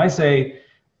 So when I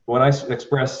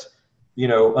express, you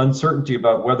know, uncertainty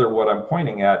about whether what I'm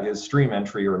pointing at is stream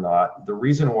entry or not, the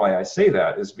reason why I say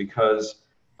that is because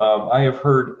I have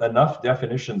heard enough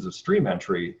definitions of stream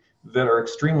entry that are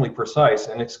extremely precise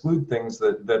and exclude things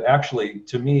that actually,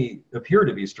 to me, appear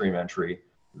to be stream entry,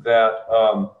 that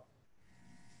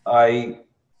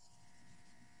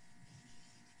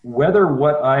whether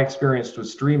what I experienced with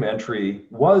stream entry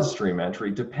was stream entry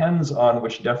depends on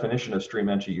which definition of stream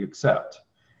entry you accept.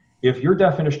 If your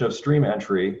definition of stream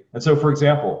entry, and so for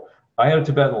example, I had a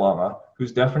Tibetan Lama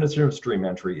whose definition of stream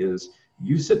entry is,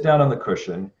 you sit down on the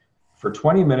cushion, for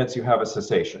 20 minutes you have a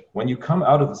cessation. When you come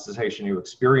out of the cessation, you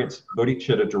experience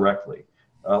bodhicitta directly.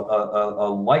 A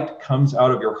light comes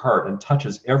out of your heart and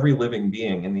touches every living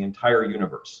being in the entire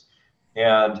universe.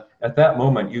 And at that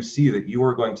moment, you see that you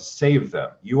are going to save them.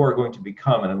 You are going to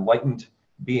become an enlightened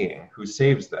being who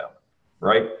saves them,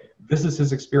 right? This is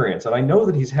his experience. And I know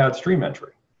that he's had stream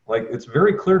entry. Like, it's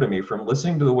very clear to me from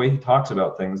listening to the way he talks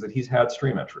about things that he's had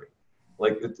stream entry.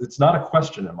 Like, it's not a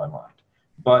question in my mind.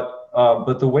 But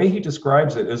the way he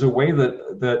describes it is a way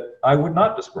that I would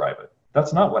not describe it.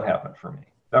 That's not what happened for me.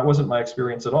 That wasn't my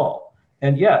experience at all.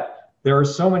 And yet, there are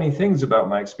so many things about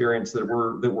my experience that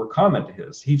were common to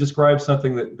his. He describes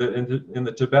something that in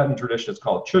the Tibetan tradition is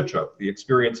called chuchok, the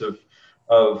experience of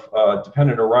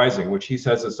dependent arising, which he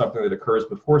says is something that occurs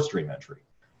before stream entry.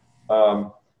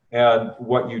 And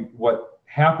what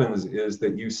happens is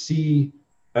that you see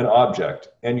an object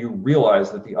and you realize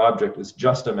that the object is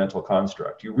just a mental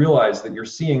construct. You realize that you're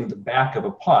seeing the back of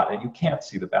a pot and you can't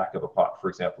see the back of a pot, for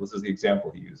example. This is the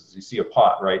example he uses. You see a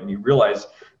pot, right? And you realize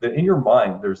that in your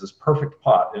mind, there's this perfect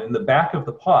pot. And in the back of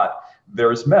the pot,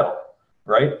 there's metal,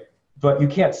 right? But you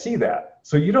can't see that.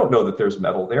 So you don't know that there's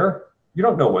metal there. You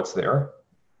don't know what's there.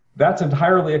 That's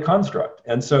entirely a construct.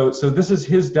 And so this is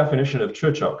his definition of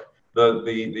chuchok,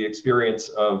 the experience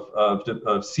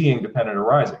of seeing dependent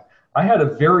arising. I had a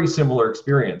very similar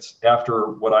experience after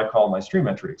what I call my stream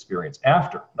entry experience,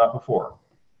 after, not before.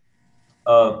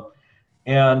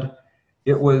 And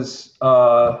it was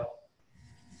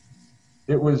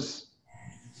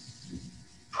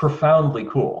profoundly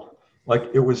cool. Like,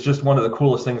 it was just one of the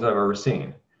coolest things I've ever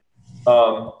seen.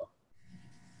 But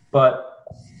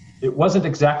it wasn't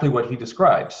exactly what he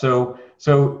described. So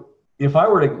if I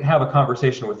were to have a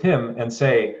conversation with him and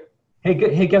say,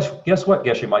 hey, guess what,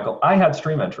 Geshe Michael? I had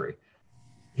stream entry.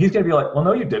 He's going to be like, well,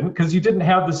 no, you didn't, because you didn't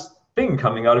have this thing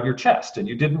coming out of your chest, and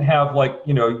you didn't have, like,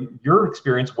 you know, your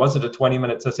experience wasn't a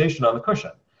 20-minute cessation on the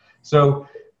cushion. So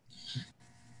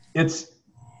it's,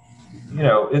 you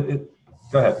know,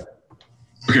 go ahead.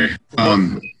 Okay.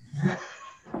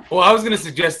 Well, I was going to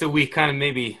suggest that we kind of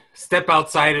maybe step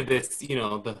outside of this, you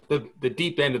know, the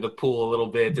deep end of the pool a little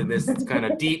bit, and this kind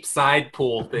of deep side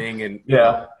pool thing. And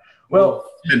yeah. Well,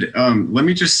 and, let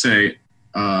me just say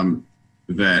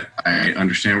that I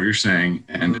understand what you're saying,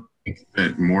 and I think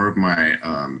that more of my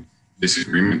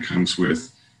disagreement comes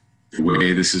with the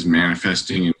way this is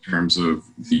manifesting in terms of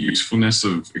the usefulness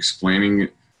of explaining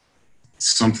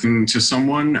something to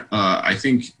someone. I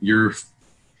think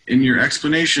in your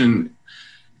explanation,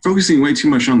 focusing way too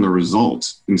much on the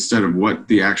result instead of what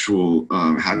the actual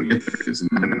how to get there is, and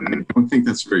I don't think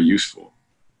that's very useful.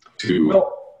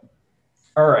 Well,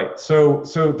 all right. So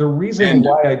the reason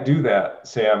why I do that,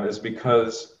 Sam, is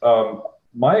because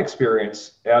my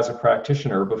experience as a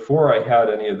practitioner before I had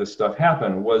any of this stuff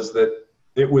happen was that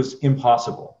it was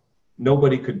impossible.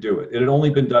 Nobody could do it. It had only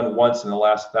been done once in the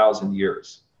last 1,000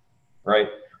 years, right?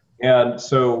 And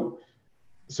so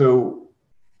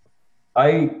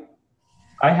I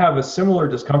have a similar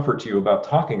discomfort to you about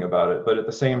talking about it, but at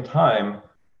the same time,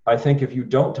 I think if you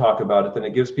don't talk about it, then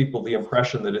it gives people the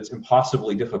impression that it's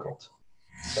impossibly difficult.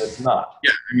 And it's not.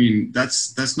 Yeah, I mean,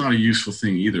 that's not a useful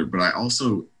thing either, but I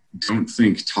also don't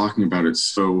think talking about it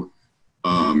so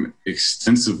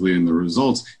extensively in the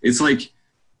results, it's like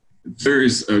there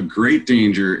is a great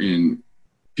danger in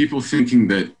people thinking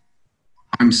that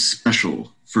I'm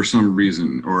special for some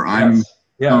reason, or I'm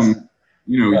yes.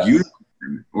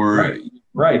 unicorn, or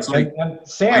right. It's like, and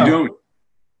Sam,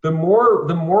 the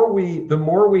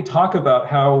more we talk about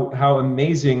how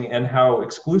amazing and how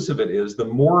exclusive it is, the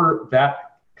more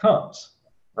that comes,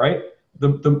 right?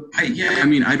 I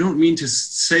mean, I don't mean to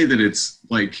say that it's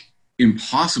like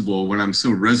impossible when I'm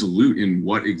so resolute in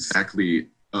what exactly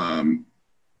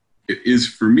it is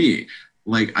for me.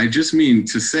 Like, I just mean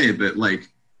to say that, like,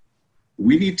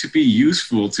 we need to be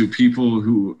useful to people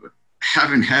who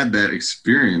haven't had that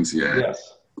experience yet.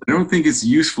 Yes. I don't think it's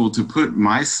useful to put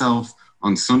myself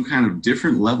on some kind of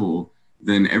different level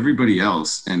than everybody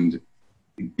else and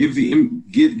give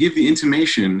the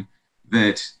intimation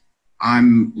that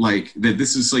I'm like, that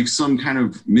this is like some kind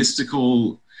of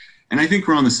mystical, and I think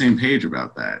we're on the same page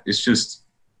about that. It's just,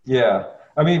 yeah.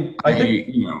 I mean, I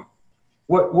think,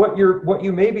 what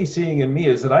you may be seeing in me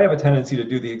is that I have a tendency to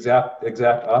do the exact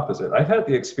opposite. I've had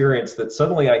the experience that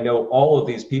suddenly I know all of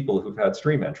these people who've had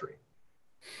stream entry.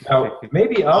 Now,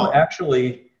 maybe I'm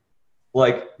actually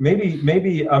like,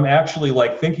 maybe I'm actually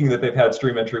like thinking that they've had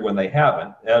stream entry when they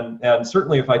haven't. And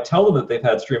certainly if I tell them that they've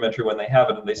had stream entry when they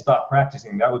haven't and they stop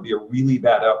practicing, that would be a really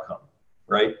bad outcome,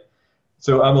 right?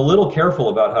 So I'm a little careful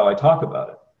about how I talk about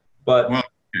it. But well,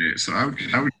 okay, so I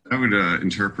would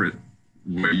interpret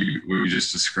what you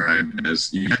just described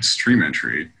as you had stream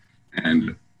entry,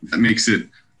 and that makes it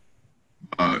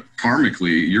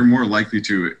karmically, you're more likely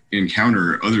to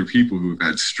encounter other people who've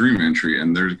had stream entry,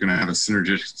 and they're going to have a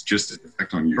synergistic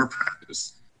effect on your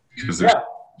practice. Because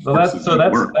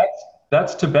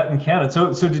that's Tibetan canon.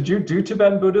 So did you do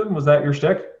Tibetan Buddhism? Was that your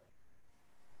shtick?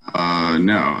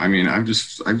 No, I mean, I've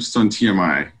just done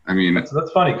TMI. I mean,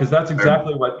 that's funny, because that's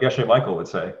exactly what Geshe Michael would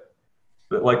say.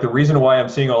 That, like, the reason why I'm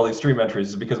seeing all these stream entries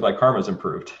is because my karma's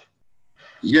improved.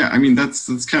 Yeah, I mean,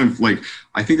 that's kind of like,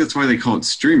 I think that's why they call it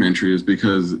stream entry, is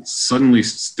because suddenly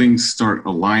things start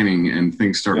aligning and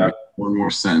things start making more and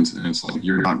more sense, and it's like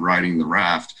you're not riding the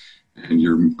raft, and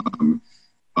you're,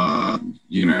 I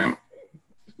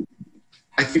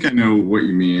think I know what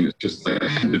you mean. It's just like I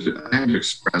had to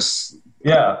express.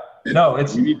 Yeah, no,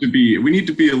 it's we need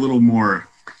to be a little more.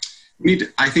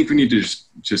 I think we need to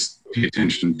just pay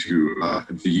attention to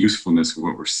the usefulness of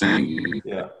what we're saying.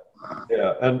 Yeah.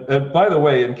 Yeah, and by the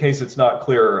way, in case it's not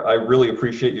clear, I really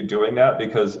appreciate you doing that,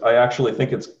 because I actually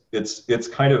think it's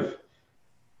kind of,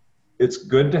 it's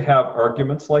good to have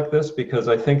arguments like this, because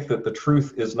I think that the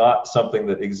truth is not something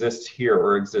that exists here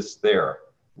or exists there,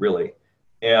 really.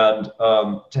 And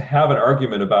to have an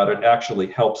argument about it actually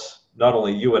helps not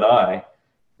only you and I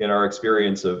in our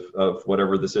experience of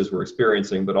whatever this is we're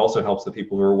experiencing, but also helps the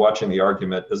people who are watching the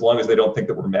argument, as long as they don't think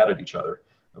that we're mad at each other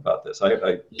about this.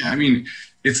 Yeah, I mean,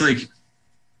 it's like,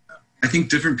 I think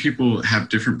different people have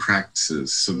different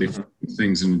practices, so they do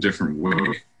things in a different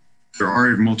way. There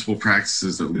are multiple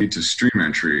practices that lead to stream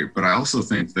entry, but I also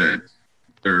think that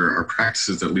there are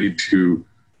practices that lead to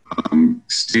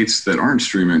states that aren't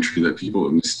stream entry that people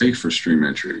mistake for stream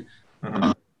entry.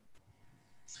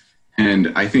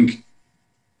 And I think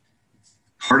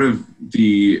part of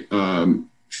the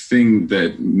thing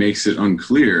that makes it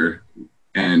unclear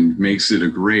and makes it a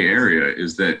gray area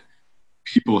is that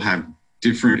people have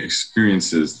different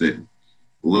experiences that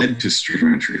led to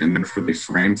stream entry, and therefore they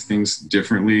frame things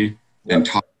differently and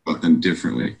talk about them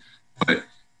differently. But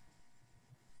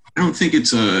I don't think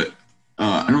it's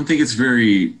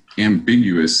very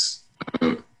ambiguous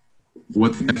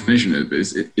what the definition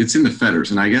is. It's in the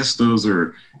fetters, and I guess those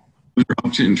are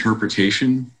up to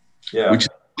interpretation. Yeah. Which,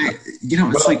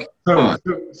 it's like. So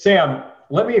Sam,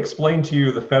 let me explain to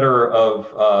you the fetter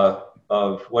of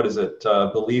what is it?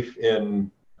 Belief in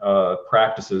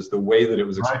practices, the way that it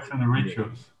was rites and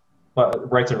rituals.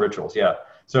 Rites and rituals, yeah.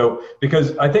 So,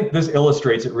 because I think this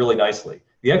illustrates it really nicely.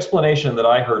 The explanation that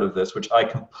I heard of this, which I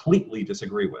completely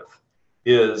disagree with,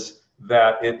 is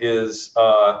that it is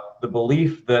the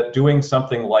belief that doing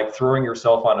something like throwing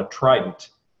yourself on a trident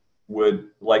would,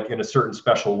 like in a certain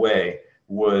special way,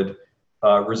 would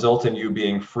result in you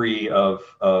being free of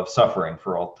suffering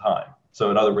for all time. So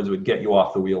in other words, it would get you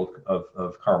off the wheel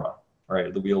of karma,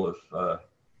 right? The wheel of,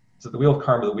 is it the wheel of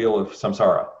karma, the wheel of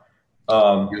samsara?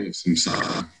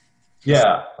 Samsara.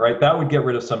 Yeah, right. That would get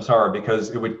rid of samsara,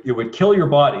 because it would kill your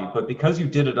body, but because you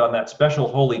did it on that special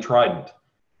holy trident,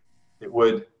 it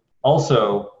would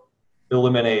also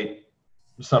eliminate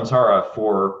samsara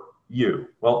for you.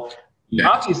 Well, Yeah.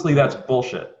 obviously that's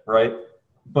bullshit, right?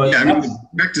 But yeah, I mean,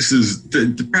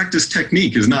 the practice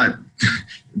technique is not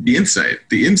the insight.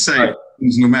 The insight right.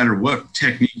 is no matter what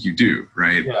technique you do,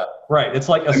 right? Yeah, right. It's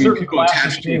like a certain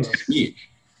class of things. Technique.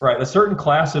 Right, a certain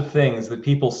class of things that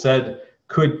people said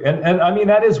could, and I mean,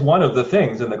 that is one of the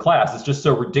things in the class. It's just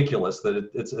so ridiculous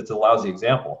that it's a lousy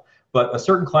example. But a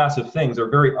certain class of things are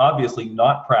very obviously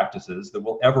not practices that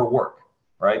will ever work,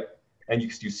 right? And you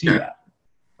see that,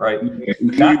 right?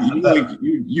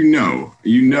 You know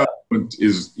what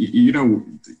is, you know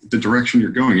the direction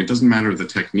you're going. It doesn't matter the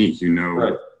technique, you know.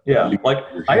 Right. Yeah. Like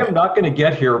I am not going to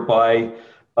get here by,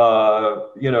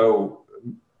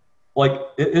 like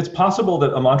it's possible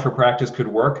that a mantra practice could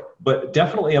work, but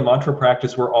definitely a mantra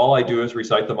practice where all I do is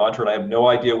recite the mantra and I have no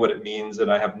idea what it means and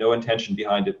I have no intention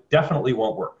behind it definitely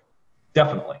won't work.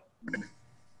 Definitely.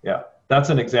 Yeah. That's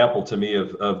an example to me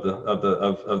of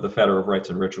the fetter of rites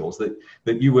and rituals,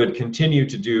 that you would continue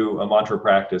to do a mantra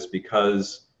practice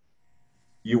because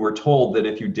you were told that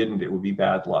if you didn't, it would be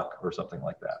bad luck or something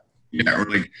like that. Yeah, or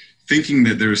like thinking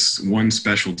that there's one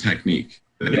special technique.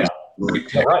 Yeah. Right.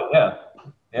 Yeah.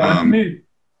 Yeah.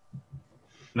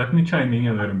 Let me chime in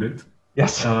a little bit.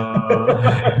 Yes.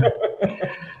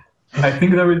 I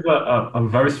think there is a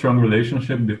very strong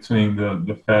relationship between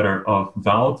the fetter of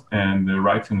doubt and the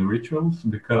rites and the rituals,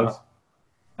 because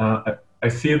I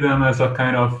see them as a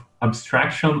kind of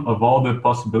abstraction of all the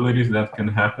possibilities that can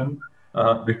happen.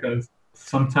 Because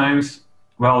sometimes,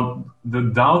 well, the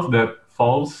doubt that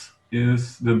falls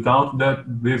is the doubt that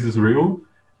this is real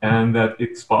and that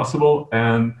it's possible,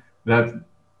 and that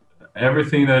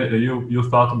everything that you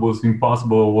thought was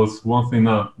impossible, was once in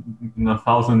a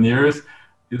 1,000 years,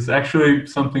 is actually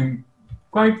something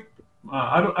quite,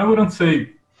 I wouldn't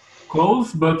say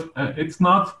close, but it's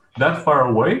not that far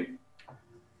away.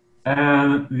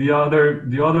 And the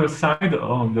other side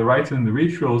of the rites and the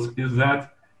rituals is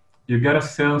that you get a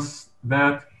sense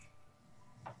that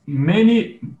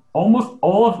almost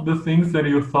all of the things that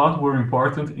you thought were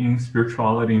important in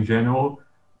spirituality in general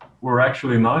were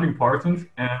actually not important,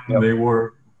 and they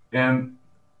were, and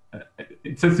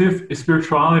it's as if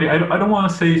spirituality, I don't want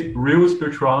to say real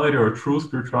spirituality or true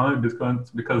spirituality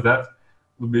because that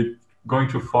would be going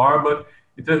too far, but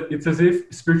it's as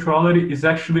if spirituality is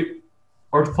actually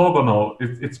orthogonal.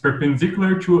 It's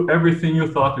perpendicular to everything you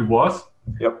thought it was.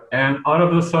 Yep. And all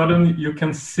of a sudden you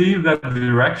can see that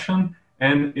direction,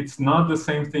 and it's not the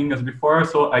same thing as before.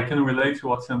 So I can relate to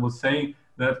what Sam was saying,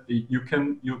 that you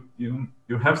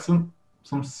have some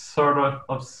sort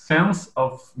of sense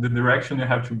of the direction you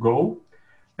have to go,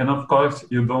 and of course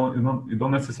you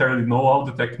don't necessarily know all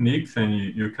the techniques, and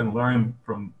you can learn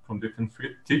from different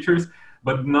teachers.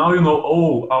 But now you know,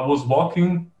 oh, I was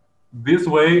walking this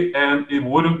way and it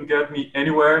wouldn't get me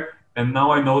anywhere, and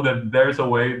now I know that there's a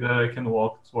way that I can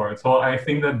walk towards. So I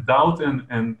think that doubt and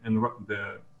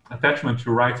the attachment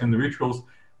to rites and rituals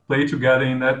play together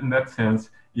in that sense.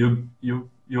 You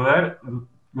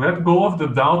let go of the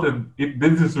doubt that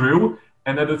this is real,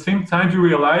 and at the same time you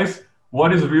realize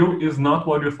what is real is not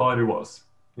what you thought it was.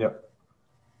 Yep.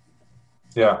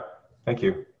 Yeah, thank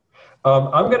you.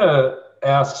 I'm going to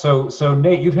ask, so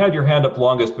Nate, you've had your hand up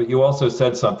longest, but you also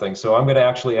said something. So I'm going to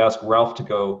actually ask Ralph to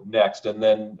go next, and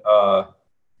then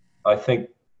I think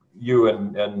you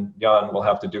and Jan will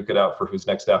have to duke it out for who's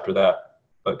next after that.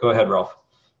 But go ahead, Ralph.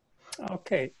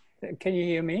 Okay. Can you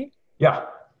hear me? Yeah.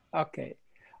 Okay.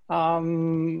 I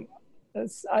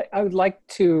would like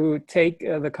to take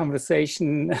the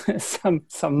conversation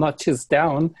some notches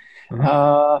down.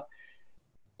 Mm-hmm.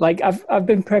 Like I've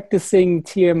been practicing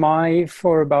TMI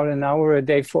for about an hour a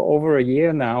day for over a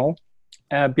year now.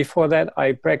 Before that,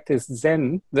 I practiced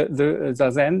Zen, the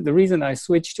Zazen. The reason I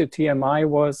switched to TMI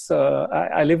was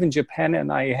I live in Japan, and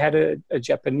I had a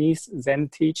Japanese Zen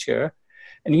teacher,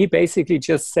 and he basically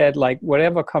just said, like,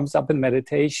 whatever comes up in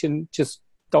meditation, just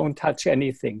don't touch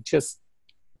anything. Just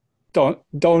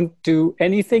don't do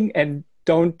anything, and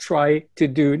don't try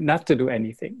to not to do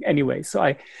anything. Anyway,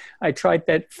 so I tried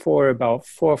that for about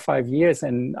 4 or 5 years,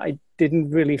 and I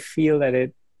didn't really feel that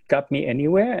it got me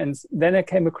anywhere. And then I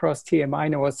came across TMI,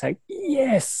 and I was like,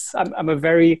 yes, I'm a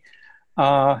very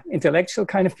intellectual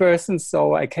kind of person.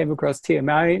 So I came across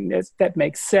TMI, and that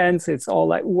makes sense. It's all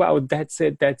like, wow, that's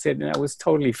it. And I was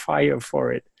totally fired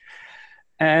for it.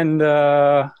 And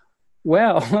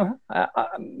well,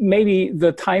 maybe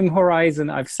the time horizon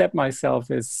I've set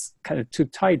myself is kind of too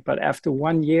tight, but after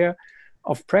 1 year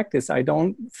of practice, I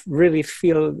don't really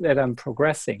feel that I'm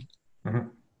progressing. Mm-hmm.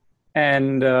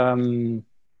 And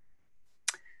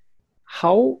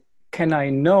how can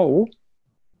I know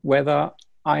whether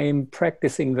I'm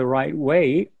practicing the right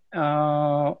way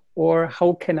or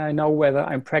how can I know whether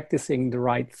I'm practicing the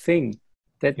right thing?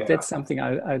 That's something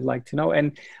I'd like to know.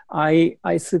 And I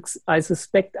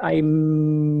suspect I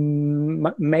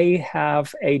may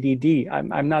have ADD.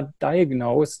 I'm not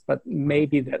diagnosed, but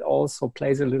maybe that also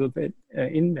plays a little bit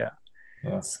in there.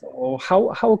 Yeah. So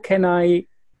how can I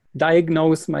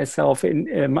diagnose myself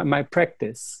in my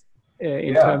practice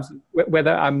in terms of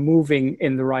whether I'm moving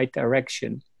in the right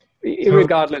direction,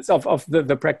 regardless of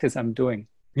the practice I'm doing?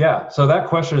 Yeah, so that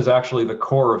question is actually the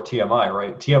core of TMI,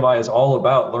 right? TMI is all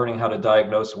about learning how to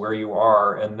diagnose where you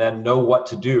are and then know what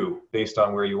to do based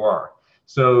on where you are.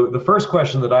 So the first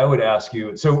question that I would ask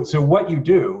you, so what you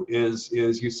do is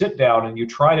you sit down and you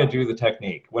try to do the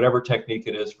technique, whatever technique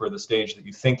it is for the stage that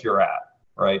you think you're at,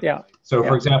 right? Yeah. So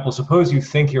for example, suppose you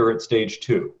think you're at stage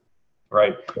 2,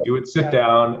 right? You would sit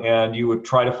down and you would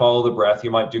try to follow the breath.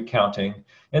 You might do counting,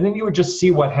 and then you would just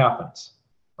see what happens.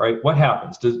 Right? What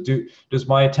happens? Does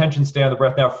my attention stay on the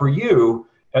breath? Now, for you,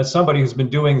 as somebody who's been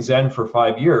doing Zen for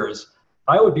 5 years,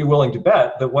 I would be willing to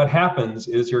bet that what happens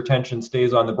is your attention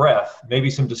stays on the breath.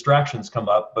 Maybe some distractions come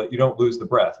up, but you don't lose the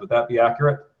breath. Would that be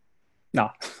accurate?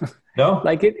 No. No?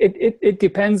 Like it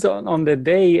depends on the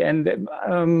day, and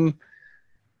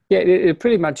it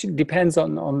pretty much depends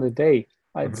on the day,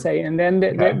 I'd say. And then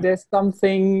there's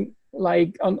something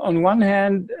like on one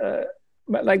hand.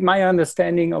 Like my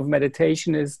understanding of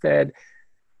meditation is that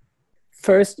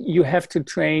first you have to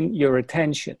train your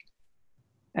attention,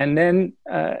 and then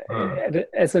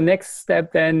as a next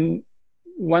step, then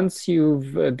once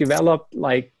you've developed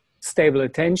like stable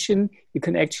attention, you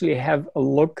can actually have a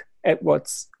look at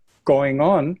what's going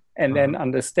on and then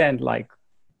understand like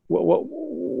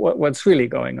what's really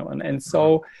going on. And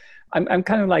so I'm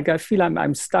kind of like, I feel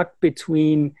I'm stuck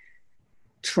between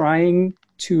trying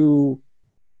to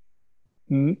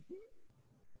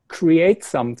create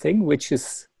something, which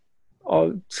is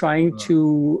trying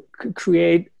to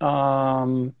create,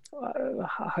 how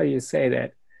do you say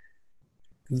that?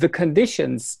 The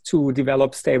conditions to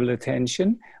develop stable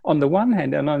attention on the one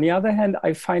hand, and on the other hand,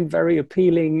 I find very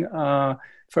appealing,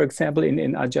 for example, in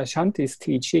Adyashanti's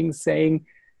teaching, saying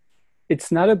it's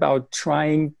not about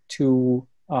trying to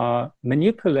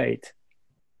manipulate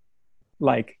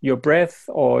like your breath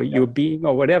or your being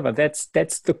or whatever. That's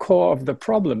the core of the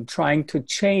problem, trying to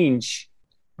change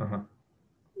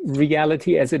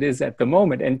reality as it is at the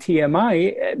moment. And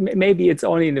TMI, maybe it's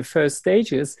only in the first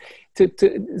stages, to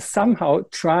somehow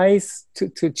tries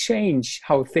to change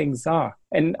how things are.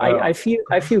 And I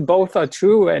feel both are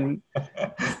true. And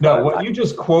no, what you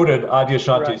just quoted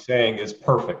Adyashanti saying is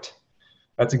perfect.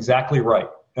 That's exactly right.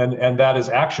 And that is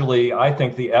actually, I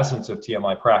think, the essence of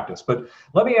TMI practice. But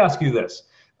let me ask you this.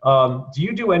 Do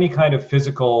you do any kind of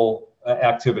physical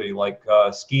activity like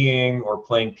skiing or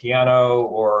playing piano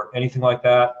or anything like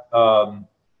that?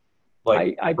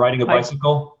 Like riding a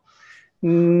bicycle?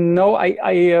 No,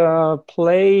 I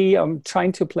play, I'm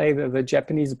trying to play the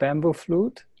Japanese bamboo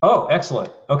flute. Oh,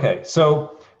 excellent. Okay.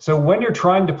 So when you're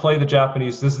trying to play the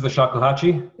Japanese, this is the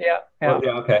shakuhachi? Yeah.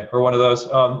 Okay. Or one of those.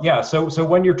 So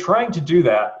when you're trying to do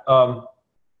that, how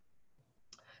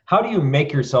do you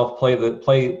make yourself play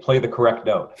the correct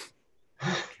note?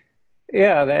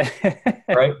 Yeah.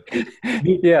 Right?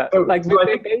 Yeah.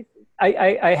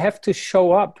 I have to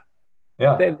show up.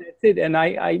 Yeah. That's it. And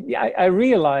I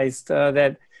realized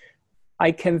that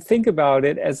I can think about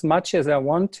it as much as I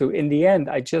want to. In the end,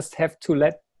 I just have to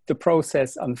let the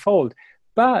process unfold.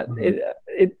 But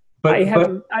I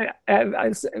have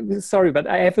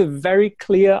a very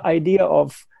clear idea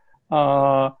of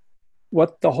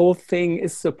what the whole thing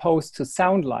is supposed to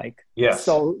sound like. Yes.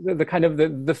 So the kind of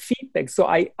the feedback. So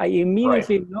I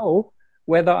immediately know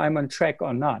whether I'm on track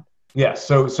or not. Yes.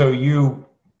 So you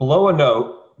blow a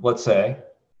note, let's say,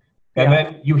 and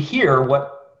then you hear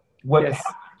what happened,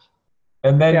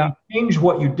 and then you change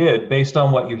what you did based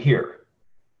on what you hear,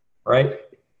 right?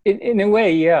 In a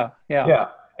way, yeah.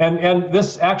 And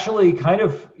this actually kind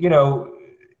of,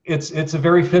 it's a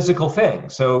very physical thing.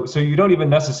 So you don't even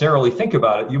necessarily think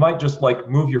about it. You might just like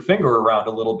move your finger around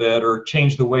a little bit or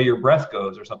change the way your breath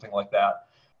goes or something like that,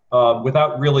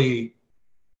 without really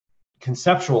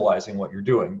conceptualizing what you're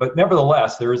doing. But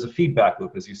nevertheless, there is a feedback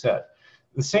loop, as you said.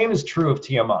 The same is true of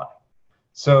TMI.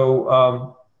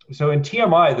 So in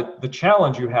TMI, the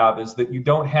challenge you have is that you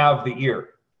don't have the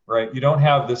ear, right? You don't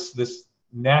have this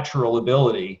natural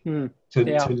ability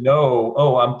to know,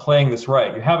 oh, I'm playing this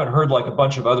right. You haven't heard like a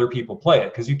bunch of other people play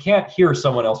it because you can't hear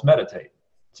someone else meditate.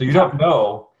 So you don't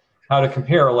know how to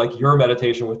compare like your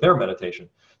meditation with their meditation.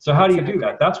 So how do you do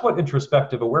that? That's what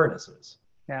introspective awareness is.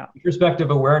 Yeah. Introspective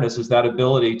awareness is that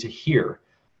ability to hear.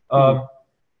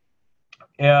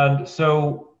 And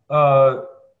so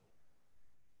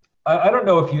I don't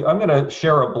know if I'm going to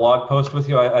share a blog post with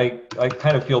you. I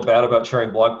kind of feel bad about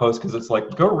sharing blog posts because it's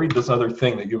like, go read this other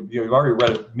thing that you've already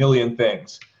read a million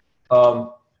things.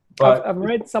 But I've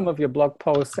read some of your blog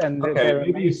posts, and okay, they're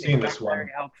maybe you've seen this one.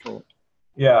 Very helpful.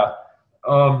 Yeah.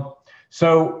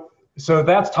 So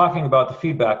that's talking about the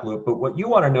feedback loop. But what you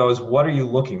want to know is, what are you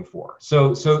looking for?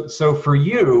 So for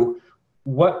you,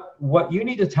 what you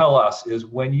need to tell us is,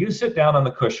 when you sit down on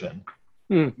the cushion,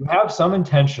 you have some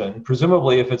intention.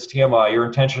 Presumably, if it's TMI, your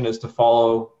intention is to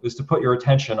put your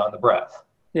attention on the breath.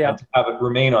 Yeah. And to have it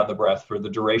remain on the breath for the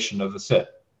duration of the sit,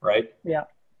 right? Yeah.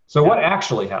 So what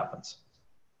actually happens?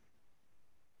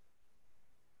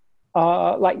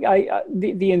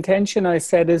 The intention I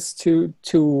said is to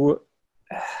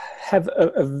have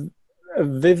a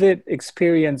vivid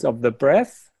experience of the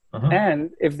breath,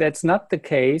 and if that's not the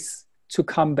case, to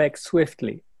come back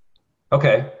swiftly.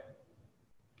 Okay.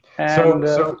 And,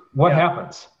 so what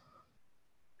happens?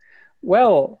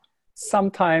 Well,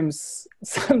 sometimes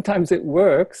it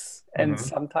works, and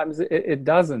sometimes it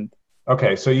doesn't.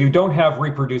 Okay, so you don't have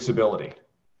reproducibility.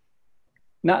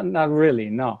 Not really,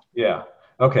 no. Yeah.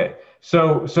 Okay.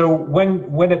 So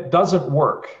when it doesn't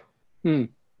work,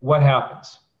 what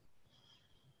happens?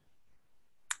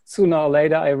 Sooner or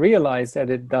later, I realize that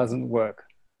it doesn't work.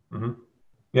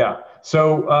 Yeah.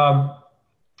 So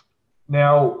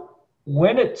now,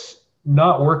 when it's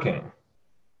not working,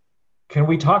 can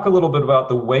we talk a little bit about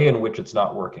the way in which it's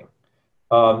not working?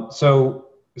 So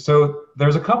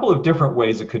there's a couple of different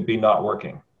ways it could be not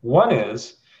working. One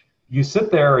is, you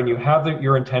sit there and you have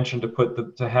your intention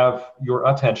to have your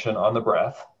attention on the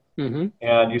breath,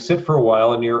 and you sit for a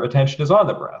while and your attention is on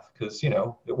the breath because,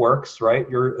 it works, right?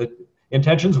 Your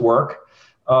intentions work,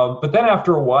 but then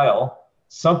after a while,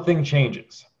 something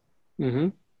changes,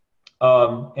 and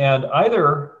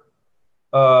either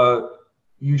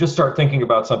you just start thinking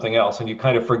about something else and you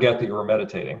kind of forget that you were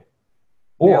meditating,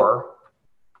 or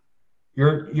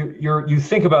you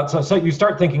think about so you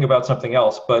start thinking about something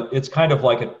else, but it's kind of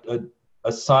like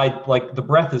a side, like the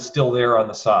breath is still there on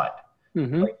the side,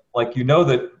 like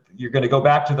that you're going to go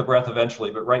back to the breath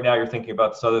eventually, but right now you're thinking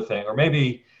about this other thing, or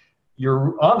maybe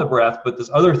you're on the breath, but this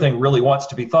other thing really wants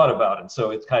to be thought about, and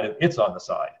so it's on the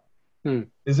side.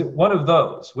 Is it one of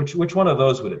those? Which one of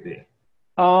those would it be?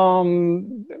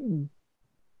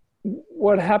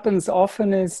 What happens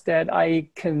often is that I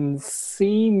can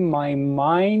see my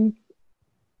mind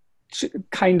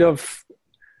kind of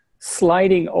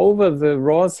sliding over the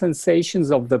raw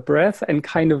sensations of the breath and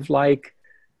kind of like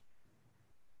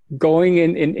going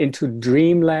into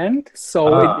dreamland.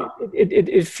 So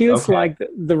it feels like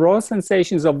the raw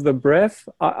sensations of the breath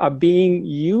are being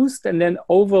used and then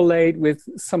overlaid with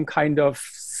some kind of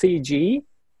CG,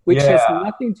 which has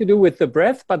nothing to do with the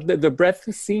breath, but the breath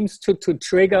seems to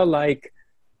trigger like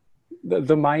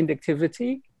the mind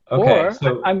activity. Okay, or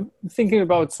so I'm thinking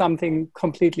about something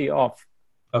completely off.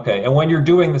 Okay, and when you're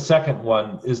doing the second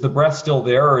one, is the breath still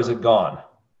there or is it gone?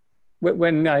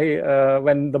 When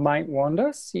the mind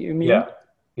wanders, you mean?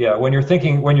 Yeah. When you're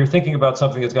thinking about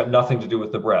something that's got nothing to do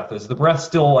with the breath, is the breath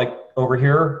still like over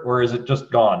here, or is it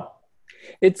just gone?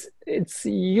 It's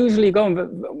usually gone.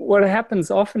 But what happens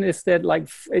often is that like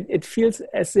it feels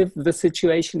as if the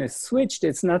situation is switched.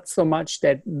 It's not so much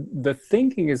that the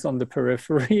thinking is on the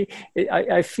periphery.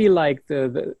 I feel like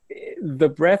the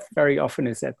breath very often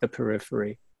is at the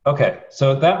periphery. Okay,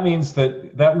 so that means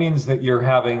that you're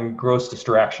having gross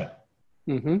distraction.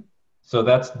 So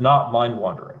that's not mind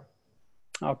wandering.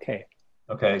 Okay,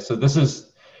 so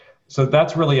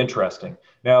that's really interesting.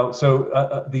 Now,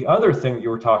 so the other thing that you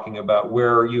were talking about,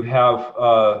 where you have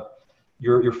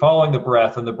you're following the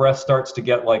breath, and the breath starts to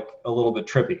get like a little bit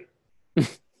trippy.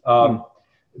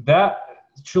 That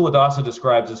Culadasa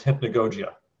describes as hypnagogia.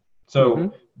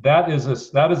 So that is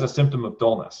a symptom of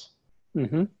dullness,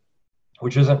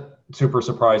 which isn't super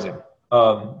surprising.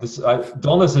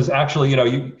 Dullness is actually,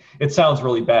 it sounds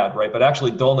really bad, right? But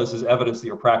actually, dullness is evidence that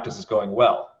your practice is going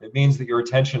well. It means that your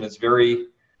attention is very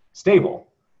stable.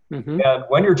 And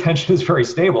when your attention is very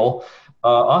stable,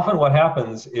 often what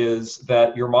happens is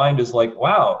that your mind is like,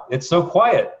 wow, it's so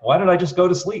quiet. Why did I just go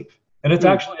to sleep? And it's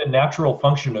actually a natural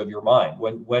function of your mind.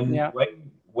 When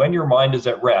your mind is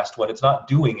at rest, when it's not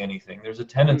doing anything, there's a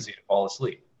tendency to fall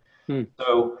asleep.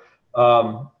 So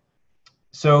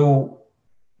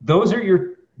those are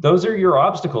your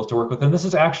obstacles to work with. And this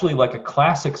is actually like a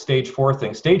classic stage 4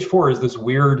 thing. Stage 4 is this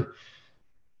weird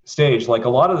stage. Like a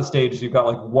lot of the stages, you've got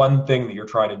like one thing that you're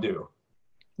trying to do.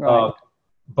 Right.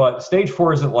 But stage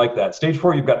 4 isn't like that. Stage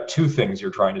 4, you've got two things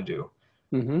you're trying to do.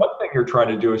 One thing you're trying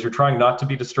to do is you're trying not to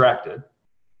be distracted.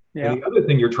 And the other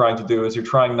thing you're trying to do is you're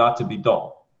trying not to be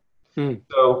dull.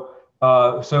 So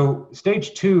So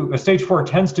stage 4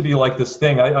 tends to be like this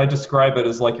thing. I describe it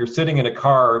as like you're sitting in a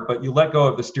car, but you let go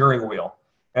of the steering wheel.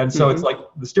 And so it's like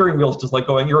the steering wheel is just like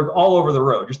going, you're all over the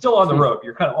road. You're still on the road.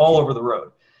 You're kind of all over the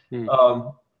road.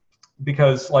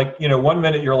 Because like, 1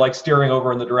 minute you're like steering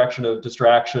over in the direction of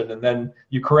distraction, and then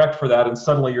you correct for that, and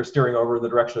suddenly you're steering over in the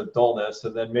direction of dullness,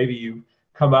 and then maybe you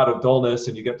come out of dullness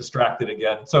and you get distracted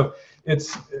again. So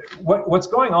it's what's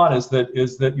going on is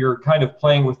that you're kind of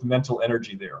playing with the mental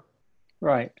energy there.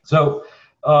 Right. So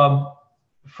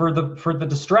for the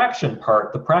distraction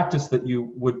part, the practice that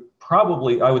you would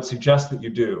probably, I would suggest that you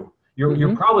do,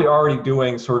 you're probably already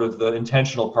doing sort of the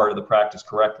intentional part of the practice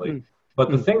correctly. But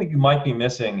the thing that you might be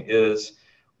missing is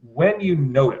when you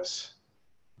notice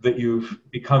that you've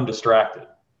become distracted.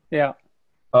 Yeah.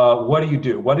 What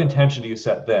do? What intention do you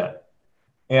set then?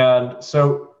 And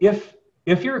so if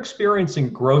you're experiencing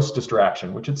gross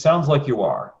distraction, which it sounds like you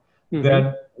are,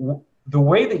 then the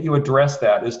way that you address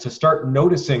that is to start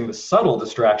noticing the subtle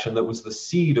distraction that was the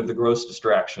seed of the gross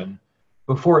distraction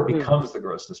before it becomes the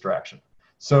gross distraction.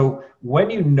 So when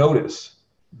you notice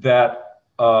that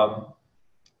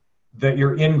that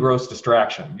you're in gross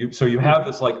distraction, so you have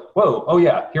this like, whoa, oh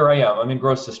yeah, here I am, I'm in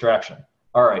gross distraction.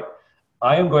 All right,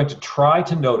 I am going to try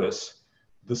to notice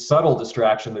the subtle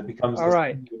distraction that becomes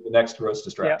the next gross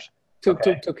distraction. Yeah.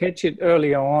 To catch it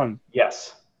earlier on.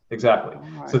 Yes. Exactly.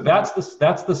 So that's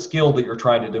the skill that you're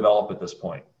trying to develop at this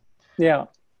point. Yeah.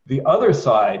 The other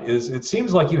side is it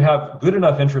seems like you have good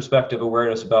enough introspective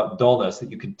awareness about dullness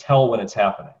that you can tell when it's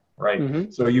happening,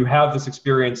 right? So you have this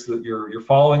experience that you're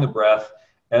following the breath,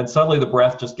 and suddenly the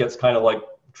breath just gets kind of like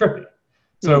trippy.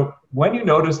 So when you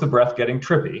notice the breath getting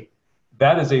trippy,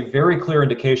 that is a very clear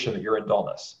indication that you're in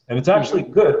dullness. And it's actually a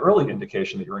good early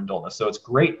indication that you're in dullness. So it's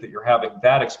great that you're having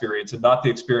that experience and not the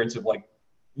experience of like,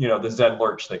 the Zen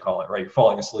lurch, they call it, right? You're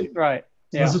falling asleep. Right.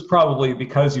 So this is probably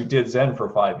because you did Zen for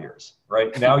 5 years,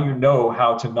 right? Now you know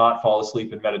how to not fall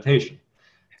asleep in meditation.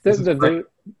 The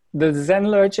Zen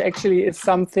lurch actually is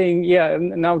something,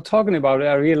 now talking about it,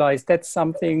 I realize that's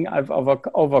something I've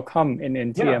overcome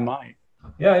in TMI.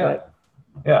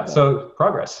 Yeah, so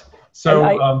progress. So,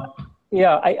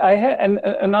 I had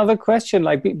another question,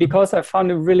 like, because I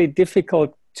found it really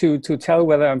difficult to tell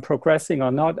whether I'm progressing or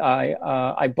not.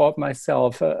 I bought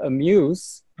myself a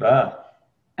Muse,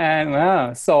 and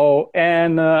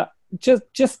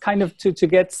just kind of to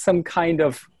get some kind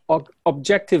of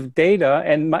objective data.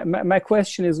 And my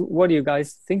question is, what do you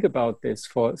guys think about this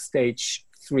for stage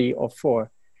 3 or 4?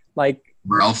 Like,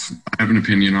 Ralph, I have an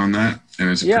opinion on that, and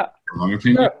it's a long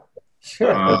opinion.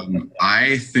 Sure.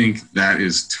 I think that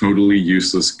is totally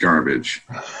useless garbage.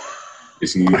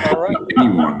 It's not helping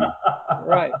anyone.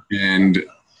 Right. And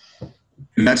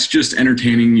that's just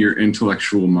entertaining your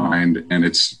intellectual mind, and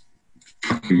it's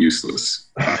fucking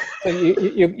useless. So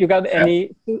you got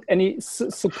any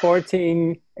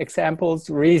supporting examples,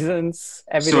 reasons,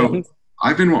 evidence?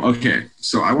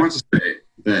 So I want to say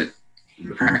that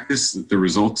the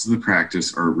results of the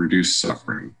practice are reduced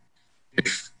suffering.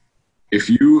 If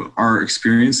you are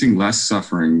experiencing less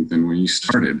suffering than when you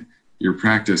started, your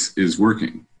practice is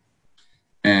working.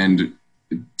 And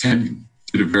Ted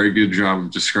did a very good job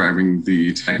of describing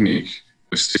the technique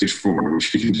of stage 4, which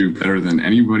he can do better than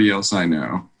anybody else I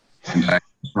know, and I have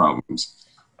problems.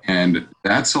 And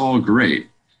that's all great.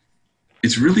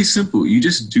 It's really simple. You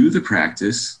just do the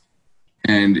practice,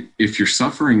 and if you're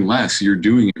suffering less, you're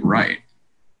doing it right.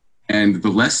 And the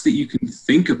less that you can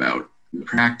think about the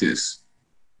practice,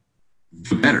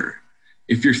 the better.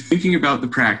 If you're thinking about the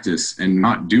practice and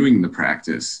not doing the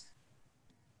practice,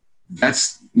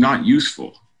 that's not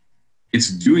useful. It's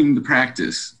doing the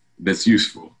practice that's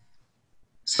useful.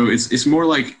 So it's more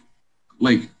like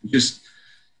just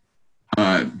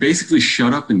basically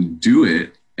shut up and do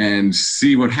it and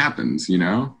see what happens,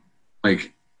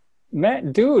 Like,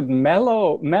 dude,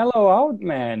 mellow out,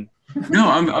 man. No,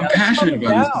 I'm passionate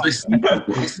about this.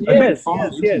 Yes.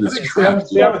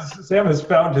 Sam has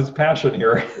found his passion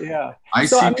here. Yeah. I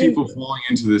see people falling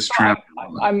into this trap,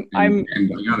 and I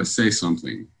gotta say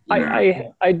something.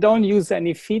 I don't use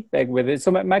any feedback with it.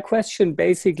 So my question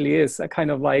basically is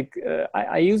kind of like,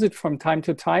 I use it from time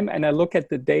to time, and I look at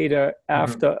the data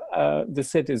after the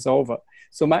sit is over.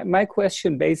 So my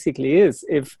question basically is,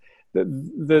 if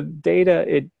the data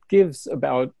it gives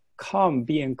about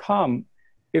being calm,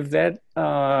 if that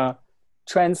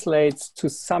translates to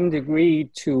some degree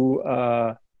to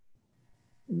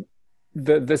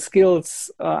the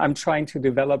skills I'm trying to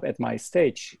develop at my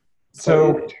stage.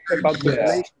 So about the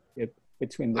relationship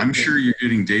between them. I'm sure you're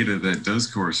getting data that does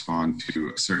correspond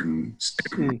to a certain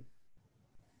state.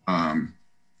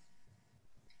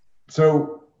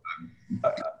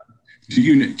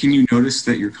 Can you notice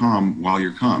that you're calm while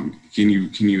you're calm? Can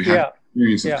you have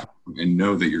experience of calm and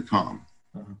know that you're calm?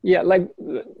 Yeah, like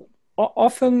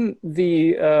often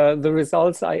the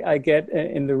results I get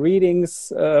in the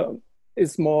readings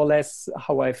is more or less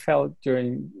how I felt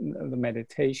during the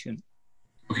meditation.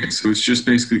 Okay, so it's just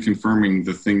basically confirming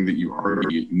the thing that you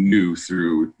already knew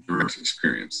through direct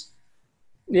experience.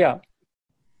 Yeah.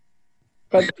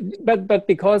 But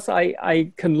because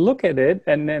I can look at it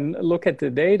and then look at the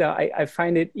data, I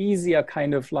find it easier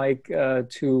kind of like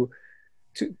to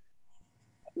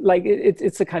like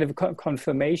it's a kind of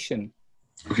confirmation.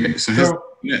 Okay, so has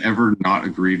data ever not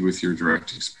agreed with your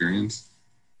direct experience?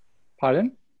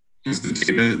 Pardon? Is the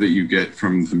data that you get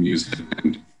from the music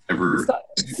ever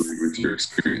agreed with your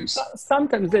experience?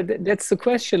 Sometimes that's the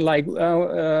question. Like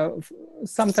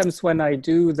sometimes when I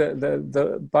do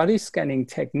the body scanning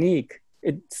technique,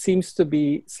 it seems to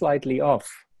be slightly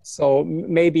off. So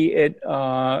maybe it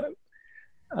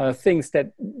thinks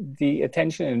that the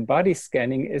attention in body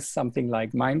scanning is something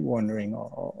like mind wandering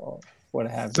or what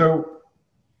have you. So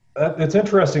it's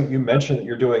interesting you mentioned that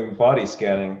you're doing body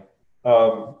scanning.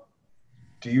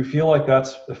 Do you feel like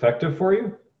that's effective for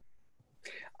you?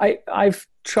 I've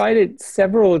tried it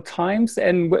several times,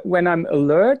 and when I'm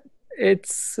alert,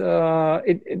 it's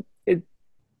it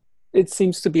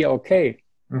seems to be okay.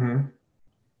 Mm-hmm.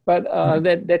 But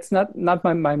that's not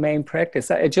my main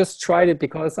practice. I just tried it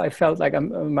because I felt like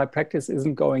my practice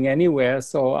isn't going anywhere.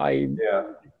 So I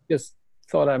just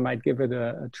thought I might give it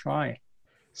a try.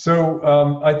 So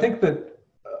I think that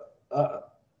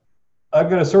I'm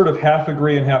going to sort of half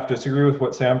agree and half disagree with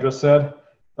what Sam just said.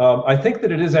 I think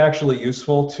that it is actually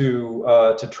useful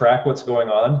to track what's going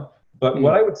on. But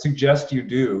what I would suggest you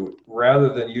do,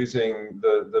 rather than using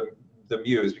the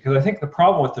Muse, because I think the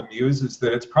problem with the Muse is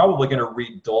that it's probably going to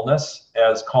read dullness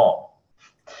as calm,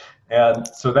 and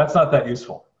so that's not that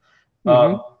useful.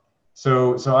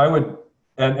 So I would,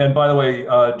 and by the way,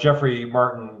 Jeffrey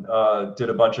Martin did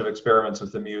a bunch of experiments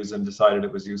with the Muse and decided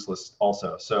it was useless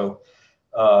also. So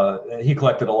he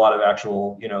collected a lot of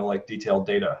actual, like detailed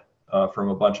data from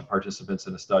a bunch of participants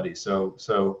in a study. So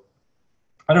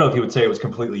I don't know if he would say it was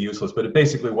completely useless, but it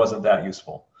basically wasn't that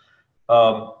useful.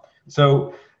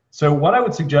 So what I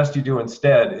would suggest you do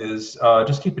instead is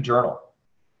just keep a journal.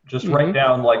 Just write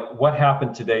down like what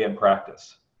happened today in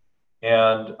practice,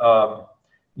 and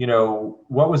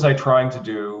what was I trying to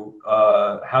do?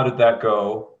 How did that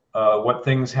go? What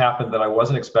things happened that I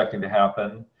wasn't expecting to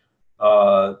happen?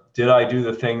 Did I do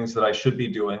the things that I should be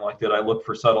doing? Like, did I look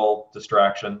for subtle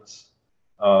distractions?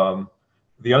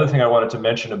 The other thing I wanted to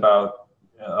mention about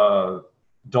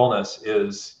dullness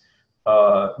is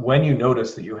when you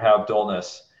notice that you have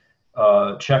dullness,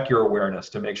 check your awareness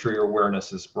to make sure your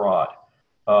awareness is broad.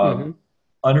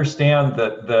 Understand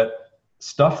that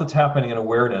stuff that's happening in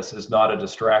awareness is not a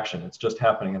distraction. It's just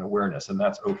happening in awareness, and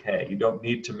that's okay. You don't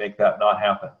need to make that not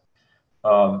happen.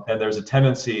 And there's a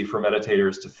tendency for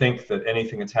meditators to think that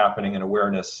anything that's happening in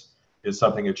awareness is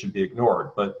something that should be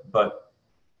ignored, but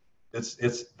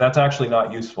that's actually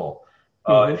not useful.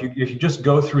 If you just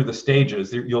go through the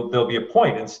stages, there'll be a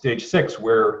point in stage 6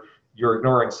 where you're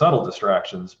ignoring subtle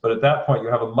distractions, but at that point you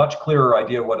have a much clearer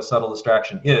idea of what a subtle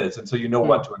distraction is, and so you know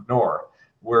what to ignore.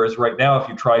 Whereas right now, if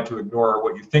you try to ignore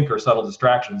what you think are subtle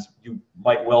distractions, you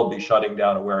might well be shutting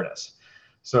down awareness.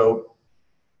 So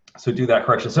do that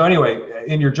correction. So anyway,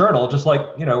 in your journal, just like,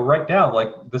 write down, like,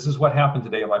 this is what happened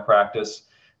today in my practice.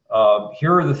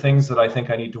 Here are the things that I think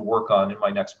I need to work on in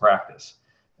my next practice.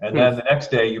 And then the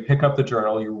next day you pick up the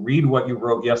journal, you read what you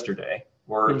wrote yesterday,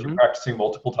 or if you're practicing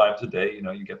multiple times a day,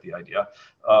 you get the idea.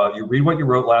 You read what you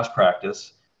wrote last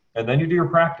practice, and then you do your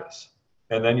practice,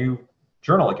 and then you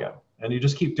journal again. And you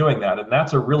just keep doing that. And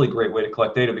that's a really great way to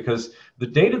collect data, because the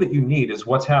data that you need is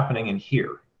what's happening in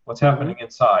here, what's happening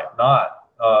inside, not,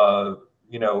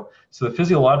 so the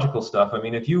physiological stuff. I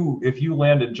mean, if you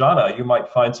land in jhana, you might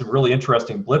find some really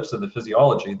interesting blips in the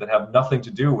physiology that have nothing to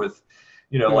do with,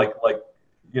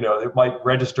 it might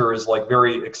register as like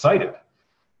very excited,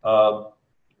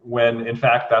 when in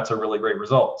fact that's a really great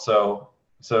result. So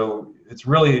it's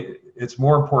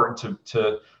more important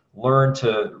to learn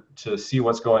to see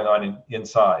what's going on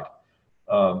inside.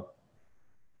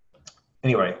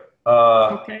 Anyway.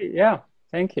 Okay. Yeah.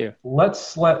 Thank you.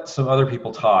 Let's let some other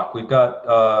people talk. We've got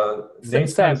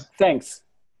Sam. Thanks.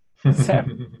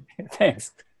 Sam.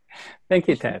 Thanks. Thank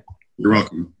you, Ted. You're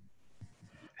welcome.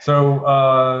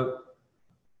 So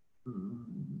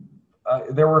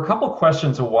there were a couple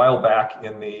questions a while back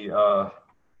in the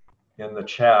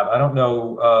chat. I don't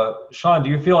know, Sean, do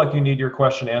you feel like you need your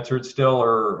question answered still,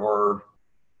 or?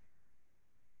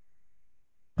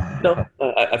 No,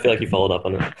 I feel like you followed up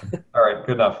on it. All right,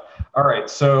 good enough. All right,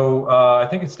 so I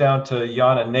think it's down to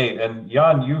Jan and Nate. And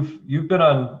Jan,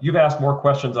 you've asked more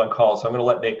questions on calls, so I'm going to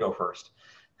let Nate go first.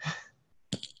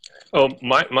 Oh,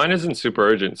 mine isn't super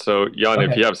urgent. So Jan,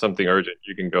 Okay. if you have something urgent,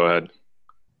 you can go ahead.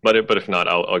 But if not,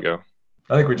 I'll go.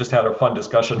 I think we just had a fun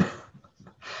discussion.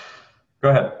 Go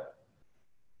ahead.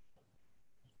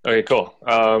 Okay, cool.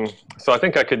 So I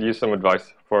think I could use some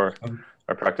advice for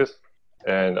our practice.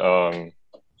 And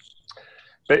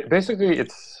basically,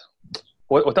 it's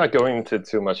without going into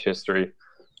too much history.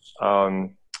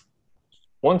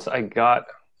 Once I got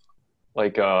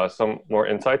like some more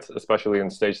insights, especially in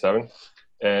stage 7,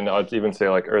 and I'd even say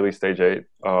like early stage 8.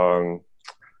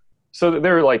 So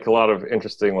there were like a lot of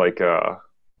interesting, like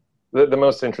the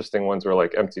most interesting ones were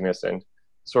like emptiness and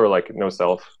sort of like no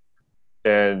self.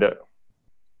 And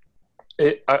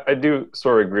I do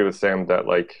sort of agree with Sam that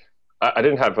like I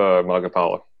didn't have a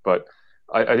Magapala, but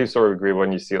I do sort of agree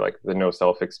when you see like the no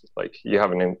self, like you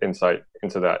have an insight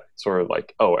into that sort of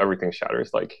like, oh, everything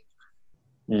shatters. Like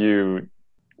you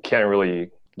can't really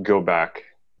go back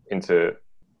into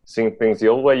seeing things the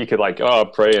old way. You could like,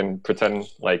 pray and pretend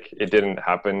like it didn't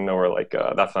happen, or like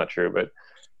that's not true. But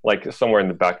like somewhere in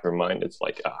the back of your mind, it's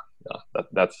like, no,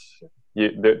 that's you.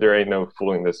 There ain't no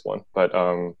fooling this one. But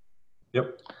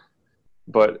yep.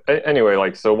 But anyway,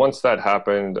 like so once that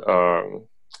happened,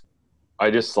 I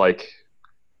just like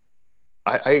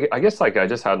I guess like I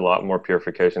just had a lot more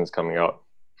purifications coming out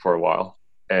for a while,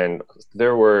 and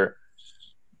there were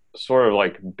sort of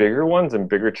like bigger ones and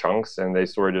bigger chunks, and they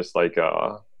sort of just like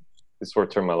it sort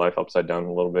of turned my life upside down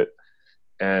a little bit.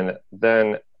 And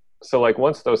then so like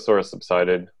once those sort of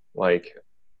subsided, like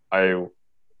I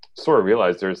sort of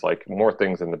realized there's like more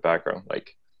things in the background,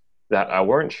 like that I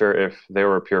weren't sure if they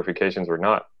were purifications or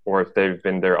not, or if they've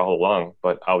been there all along,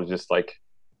 but I was just like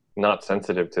not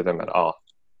sensitive to them at all.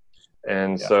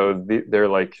 And so they're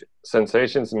like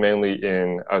sensations mainly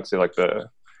in, I would say like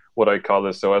what I call the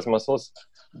psoas muscles,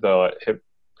 the hip,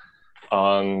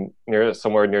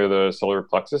 somewhere near the solar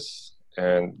plexus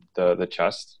and the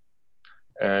chest.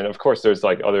 And of course there's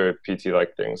like other PT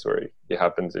like things where it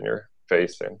happens in your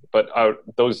face, but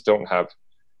those don't have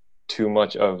too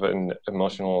much of an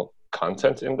emotional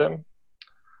content in them.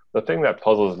 The thing that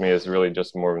puzzles me is really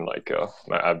just more in like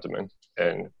my abdomen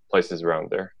and places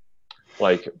around there.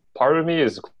 Like part of me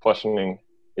is questioning,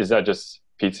 is that just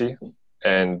PT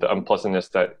and the unpleasantness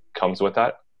that comes with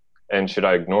that? And should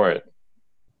I ignore it?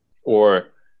 Or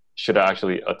should I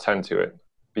actually attend to it?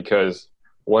 Because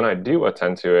when I do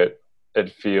attend to it,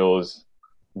 it feels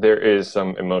there is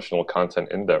some emotional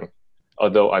content in them,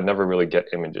 although I never really get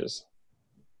images.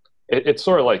 It's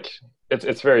sort of like,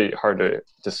 it's very hard to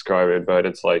describe it, but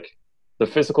it's like the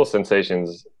physical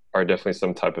sensations are definitely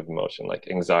some type of emotion, like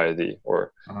anxiety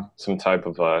or some type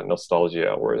of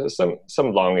nostalgia or some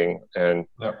longing. And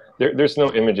there's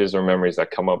no images or memories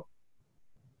that come up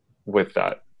with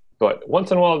that. But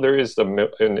once in a while, there is an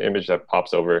image that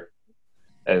pops over,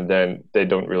 and then they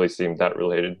don't really seem that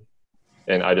related.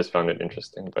 And I just found it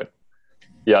interesting. But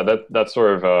yeah, that's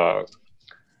sort of,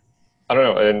 I don't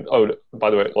know. And by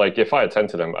the way, like if I attend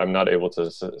to them, I'm not able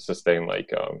to sustain like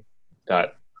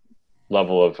that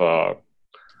level of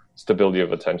stability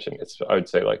of attention. It's, I would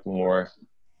say, like more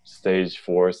stage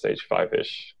 4, stage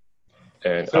 5-ish,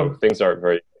 and things are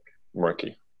very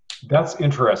murky. That's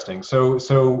interesting.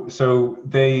 So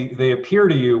they appear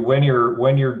to you when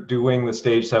you're doing the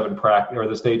stage 7 practice or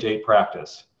the stage 8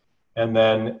 practice, and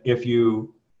then if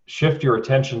you shift your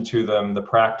attention to them, the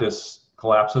practice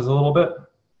collapses a little bit.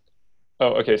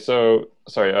 Oh, okay. So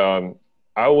sorry.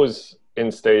 I was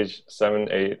in stage 7,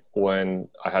 8 when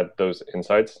I had those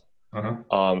insights.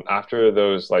 After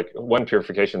those, like when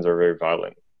purifications are very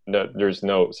violent, there's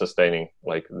no sustaining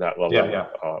like that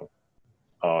level.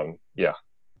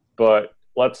 But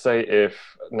let's say if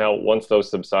now once those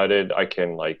subsided, I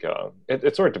can like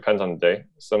it sort of depends on the day.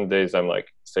 Some days I'm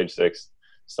like stage 6.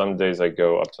 Some days I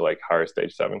go up to like higher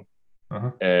stage 7,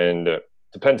 and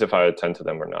depends if I attend to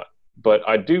them or not. But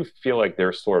I do feel like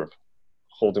they're sort of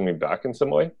holding me back in some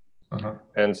way,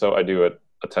 and so I do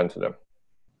attend to them.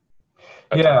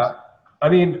 Yeah, I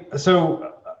mean,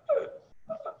 so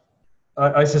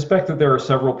I suspect that there are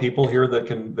several people here that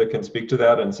can speak to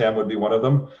that, and Sam would be one of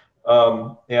them.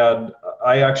 And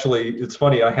I actually, it's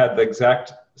funny, I had the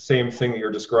exact same thing that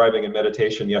you're describing in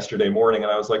meditation yesterday morning,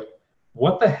 and I was like,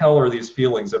 what the hell are these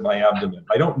feelings in my abdomen?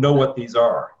 I don't know what these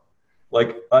are.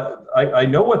 Like, I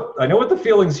know what the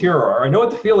feelings here are. I know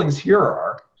what the feelings here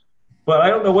are, but I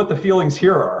don't know what the feelings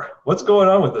here are. What's going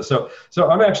on with this? So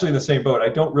I'm actually in the same boat. I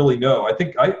don't really know.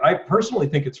 I personally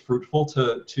think it's fruitful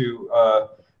to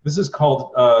This is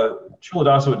called,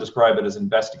 Chuladasa would describe it as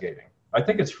investigating. I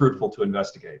think it's fruitful to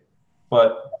investigate,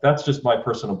 but that's just my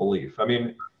personal belief. I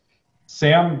mean,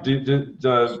 Sam,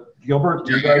 Gilbert,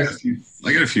 do you guys?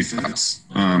 I got a few thoughts.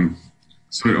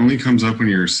 So it only comes up when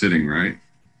you're sitting, right?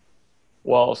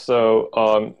 Well,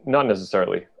 so not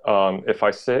necessarily. If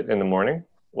I sit in the morning,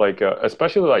 like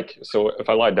especially like, so if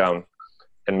I lie down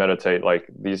and meditate, like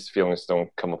these feelings don't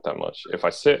come up that much. If I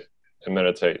sit and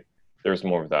meditate, there's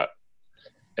more of that.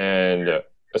 And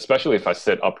especially if I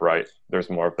sit upright, there's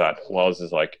more of that. While this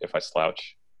is like, if I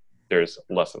slouch, there's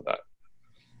less of that.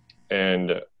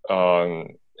 And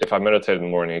if I meditate in the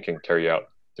morning, it can carry out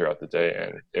throughout the day,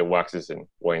 and it waxes and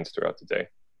wanes throughout the day.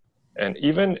 And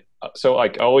even, so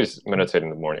like I always meditate in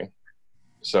the morning.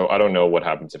 So I don't know what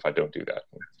happens if I don't do that.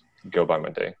 Go by my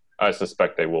day. I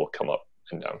suspect they will come up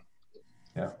and down.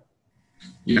 Yeah.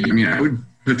 Yeah, I mean, I would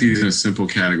put these in a simple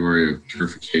category of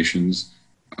purifications.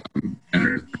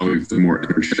 And probably the more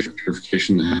energetic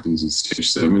purification that happens in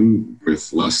stage 7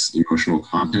 with less emotional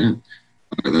content.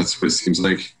 That's what it seems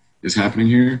like is happening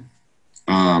here.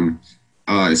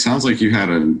 It sounds like you had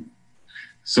from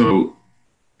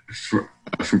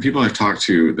people I've talked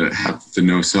to that have the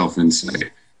no self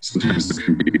insight, sometimes there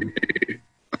can be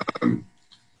a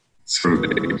sort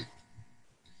of a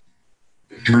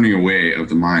turning away of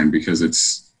the mind because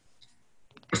it's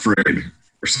afraid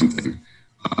or something.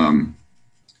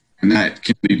 And that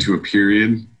can lead to a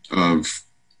period of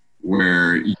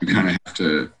where you kind of have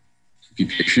to be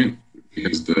patient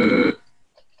because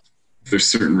there's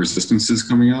certain resistances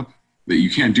coming up that you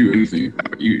can't do anything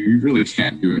about. You really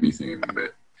can't do anything about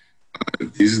it.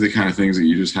 These are the kind of things that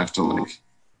you just have to like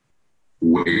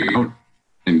weigh out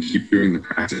and keep doing the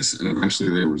practice, and eventually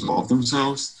they resolve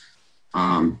themselves.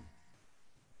 But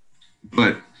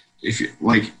if you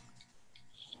like,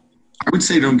 I would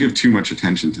say don't give too much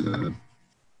attention to that.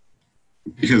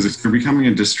 Because if they're becoming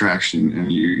a distraction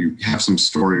and you have some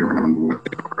story around what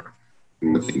they are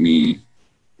and what they mean,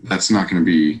 that's not going to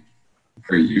be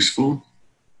very useful.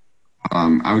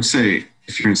 I would say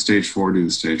if you're in stage 4, do the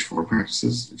stage 4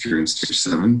 practices. If you're in stage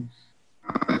 7,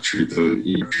 treat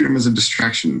them as a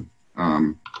distraction.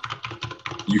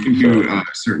 You can do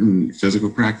certain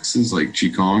physical practices like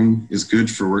Qigong is good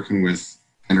for working with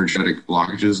energetic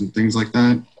blockages and things like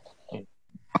that.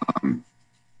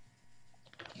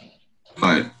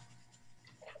 But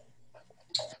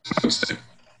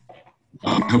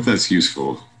I hope that's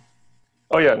useful.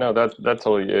 Oh yeah, no, that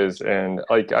totally is. And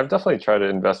like, I've definitely tried to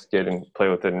investigate and play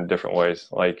with it in different ways.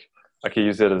 Like I could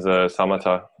use it as a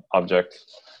samatha object.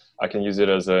 I can use it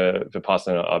as a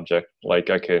vipassana object.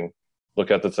 Like I can look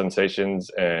at the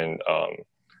sensations and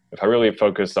if I really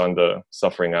focus on the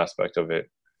suffering aspect of it,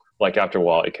 like after a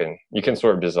while you can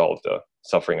sort of dissolve the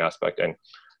suffering aspect, and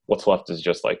what's left is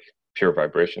just like pure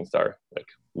vibrations that are like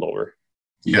lower.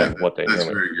 Yeah, than what they that's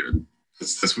normally. very good.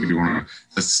 That's what you want to.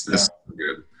 That's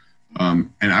good.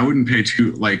 And I wouldn't pay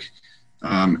too like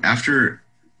after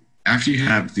you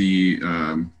have the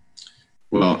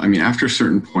after a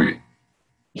certain point,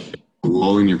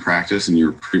 lull in your practice and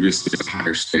you're previously at a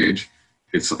higher stage,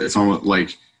 it's almost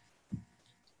like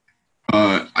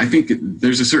I think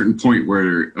there's a certain point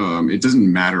where it doesn't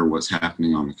matter what's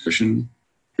happening on the cushion.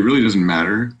 It really doesn't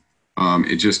matter.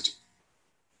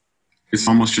 It's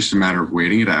almost just a matter of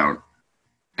waiting it out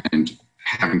and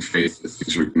having faith that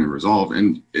things are going to resolve.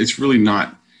 And it's really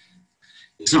not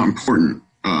important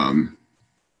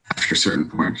after a certain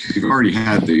point because you've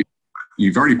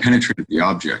already penetrated the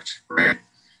object, right?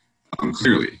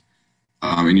 Clearly.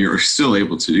 And you're still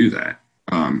able to do that.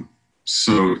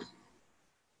 So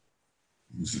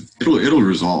it'll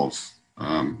resolve.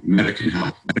 Metta can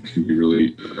help. Metta can be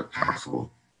really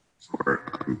powerful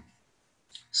for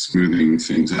smoothing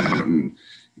things out. And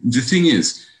the thing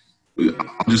is,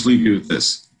 I'll just leave you with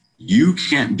this. You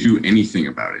can't do anything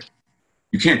about it.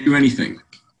 You can't do anything.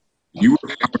 You are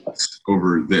powerless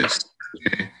over this.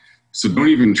 Okay? So don't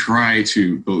even try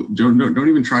to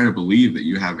believe that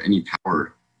you have any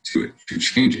power to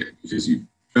change it, because you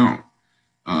don't.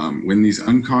 When these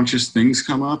unconscious things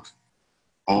come up,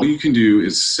 all you can do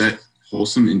is set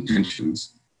wholesome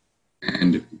intentions,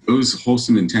 and those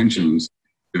wholesome intentions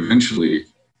eventually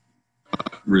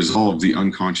resolve the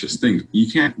unconscious things. You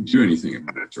can't do anything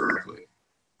about it directly.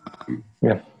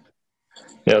 Yeah,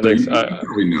 thanks. You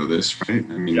probably know this, right?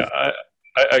 I mean, yeah,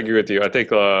 I agree with you. I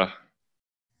think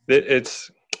this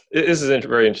is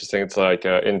very interesting. It's like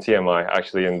in TMI,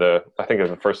 actually, I think it's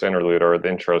the first interlude or the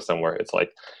intro somewhere. It's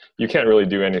like you can't really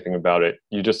do anything about it.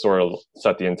 You just sort of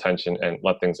set the intention and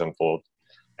let things unfold.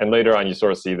 And later on, you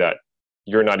sort of see that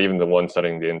you're not even the one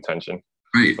setting the intention.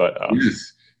 right. But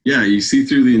yes. yeah, you see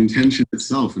through the intention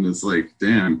itself, and it's like,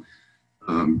 damn.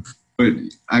 But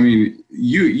I mean,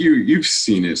 you've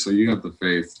seen it, so you have the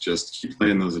faith. Just keep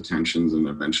playing those attentions, and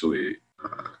eventually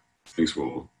things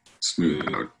will smooth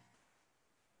out.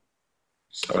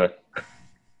 So. Okay,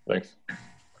 thanks.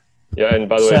 Yeah, and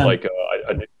by the way, Sam. like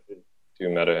I did do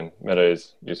meta, and meta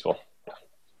is useful.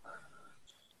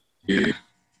 Yeah,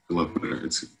 I love meta.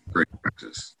 It's a great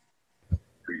practice.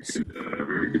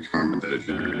 Very good karma that it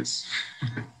generates.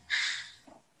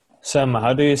 Sam,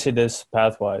 how do you see this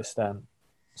pathwise then?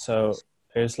 So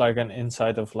there's like an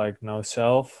insight of like no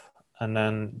self, and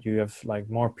then you have like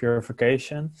more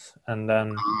purifications, and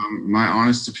then my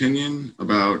honest opinion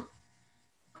about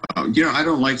I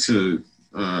don't like to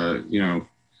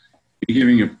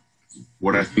giving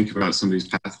what I think about somebody's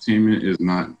path attainment is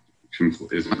not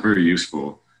very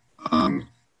useful.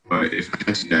 But if I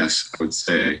had to guess, I would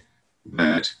say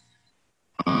that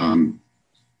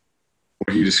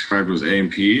what you described was A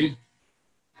and P,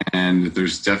 and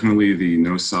there's definitely the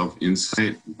no self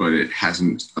insight, but it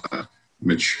hasn't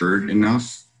matured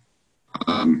enough.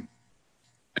 And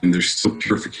there's still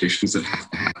purifications that have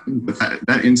to happen, but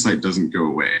that insight doesn't go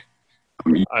away.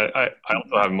 I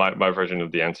also have my version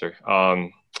of the answer.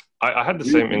 I had the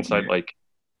same insight like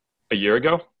a year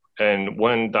ago, and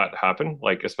when that happened,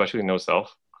 like especially no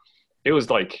self, it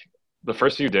was like the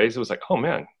first few days, it was like, oh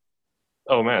man,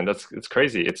 it's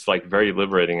crazy. It's like very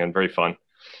liberating and very fun.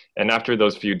 And after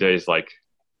those few days, like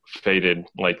faded,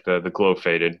 like the glow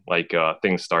faded, like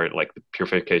things started, like the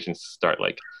purifications start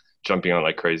like jumping on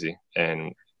like crazy,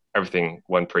 and everything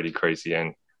went pretty crazy.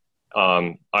 And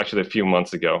actually a few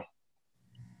months ago,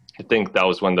 I think that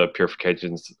was when the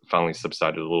purifications finally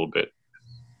subsided a little bit.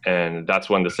 And that's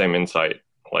when the same insight,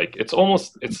 like it's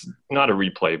not a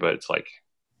replay, but it's like,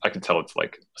 I could tell it's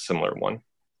like a similar one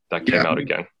that came out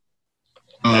again.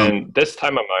 And this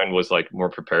time my mind was like more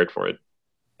prepared for it.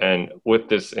 And with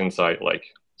this insight, like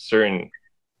certain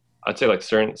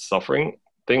suffering,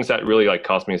 things that really like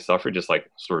caused me to suffer just like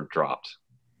sort of dropped.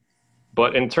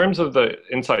 But in terms of the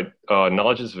insight,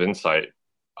 knowledges of insight,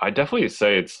 I definitely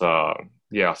say it's,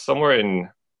 somewhere in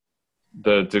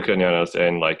the dukkha jnanas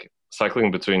and like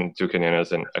cycling between dukkha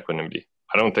jnanas and equanimity.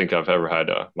 I don't think I've ever had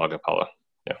a Magapala.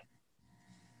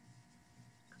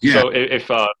 Yeah. So if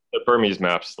the Burmese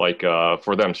maps, like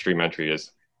for them, stream entry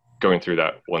is going through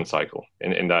that one cycle,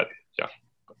 in that,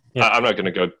 I'm not going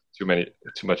to go too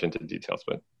much into details,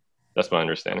 but that's my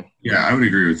understanding. Yeah, I would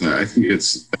agree with that. I think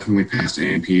it's definitely past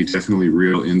A&P, definitely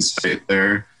real insight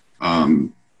there,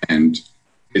 and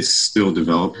it's still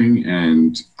developing.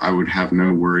 And I would have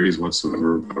no worries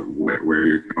whatsoever about where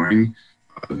you're going.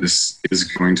 This is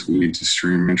going to lead to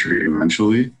stream entry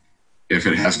eventually, if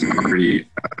it hasn't already.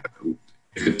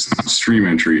 If it's not stream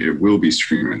entry, it will be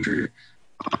stream entry.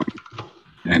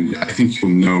 And I think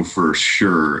you'll know for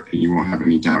sure, and you won't have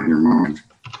any doubt in your mind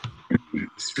when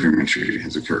stream entry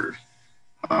has occurred.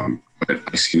 But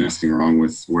I see nothing wrong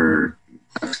with where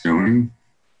that's going.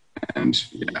 And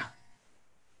yeah.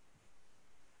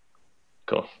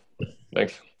 Cool.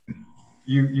 Thanks.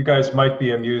 You guys might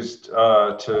be amused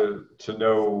to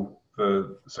know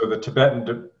the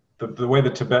Tibetan. The way the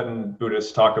Tibetan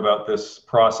Buddhists talk about this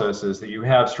process is that you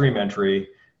have stream entry,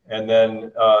 and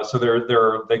then so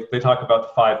they talk about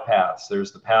the 5 paths.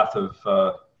 There's the path of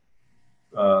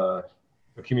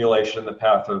accumulation, the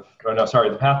path of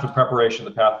the path of preparation, the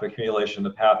path of accumulation,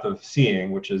 the path of seeing,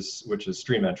 which is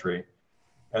stream entry,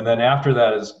 and then after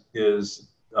that is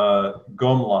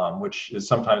Gomlam, which is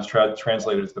sometimes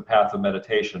translated as the path of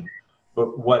meditation.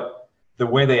 But the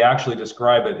way they actually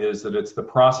describe it is that it's the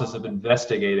process of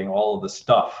investigating all of the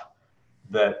stuff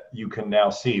that you can now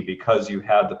see because you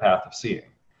had the path of seeing.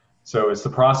 So it's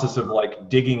the process of like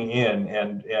digging in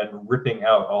and ripping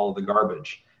out all of the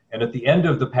garbage. And at the end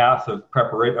of the path of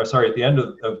preparation, at the end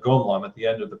of Gomlam, at the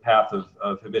end of the path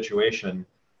of habituation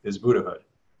is Buddhahood.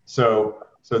 So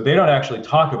they don't actually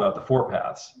talk about the 4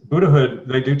 paths. Buddhahood,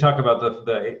 they do talk about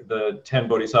the 10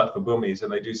 bodhisattva bhumis,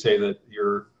 and they do say that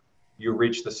you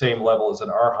reach the same level as an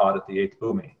arhat at the 8th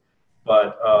bhumi.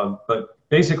 But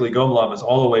basically Gomlam is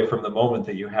all the way from the moment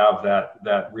that you have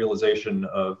that realization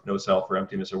of no self or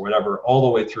emptiness or whatever, all the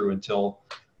way through until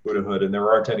Buddhahood. And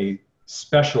there aren't any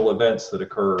special events that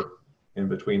occur in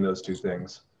between those 2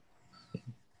 things.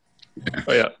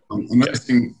 Oh yeah. Another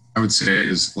thing I would say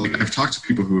is, like, I've talked to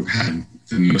people who have had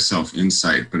the no self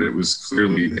insight, but it was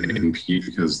clearly the NP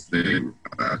because they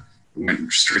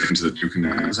went straight into the dukkha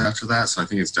jnanas after that. So I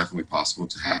think it's definitely possible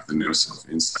to have the no self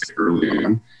insight early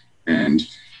on, and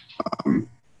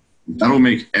that'll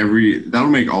make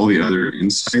all the other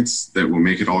insights that will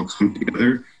make it all come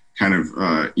together kind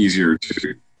of easier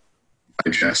to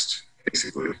digest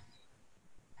basically.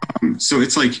 So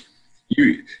it's like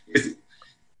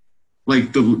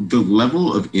like the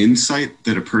level of insight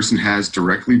that a person has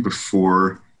directly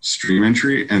before stream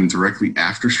entry and directly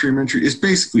after stream entry is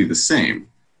basically the same,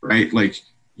 right? Like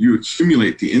you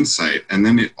accumulate the insight and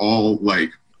then it all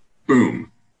like,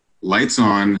 boom, lights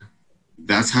on.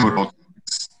 That's how it all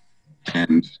comes.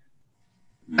 And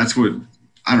that's what,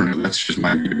 I don't know, that's just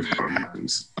my view of how it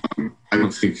happens. I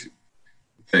don't think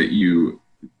that you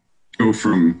go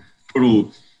from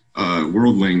total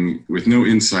worldling with no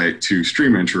insight to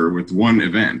stream enterer with one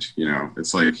event. You know,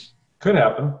 it's like could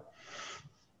happen.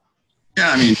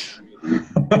 Yeah, I mean,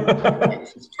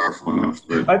 it's powerful enough.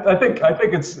 But I think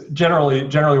it's generally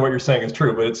what you're saying is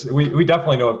true, but it's we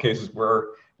definitely know of cases where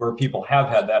people have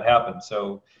had that happen.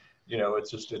 So, you know, it's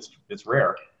just it's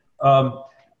rare.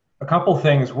 A couple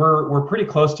things. We're pretty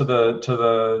close to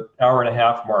the hour and a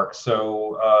half mark.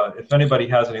 So if anybody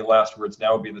has any last words,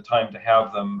 now would be the time to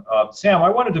have them. Sam, I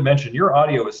wanted to mention your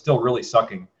audio is still really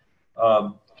sucking.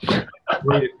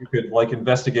 Great if you could like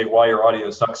investigate why your audio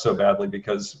sucks so badly,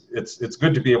 because it's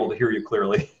good to be able to hear you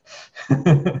clearly.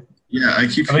 Yeah, I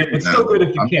keep. I mean, it's still good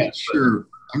if you can't.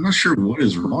 I'm not sure what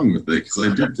is wrong with it, because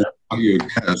I did the audio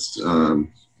test.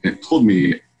 It told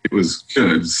me it was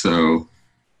good, so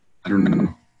I don't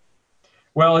know.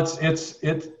 Well,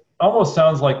 it almost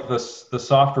sounds like the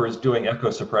software is doing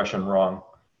echo suppression wrong.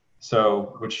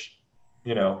 So, which,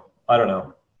 you know, I don't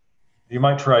know. You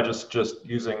might try just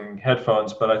using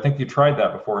headphones, but I think you tried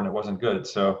that before and it wasn't good.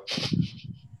 So,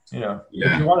 you know,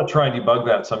 if you want to try and debug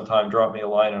that sometime, drop me a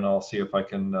line and I'll see if I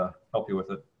can help you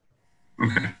with it.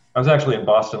 Okay. I was actually in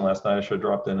Boston last night. I should have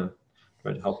dropped in and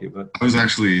tried to help you, but I was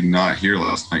actually not here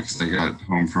last night because I got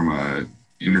home from a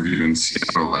interview in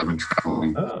Seattle. I've been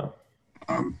traveling. Oh.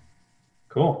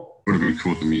 Cool. Would have been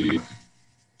cool to meet you.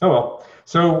 Oh well.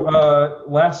 So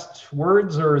last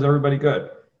words, or is everybody good?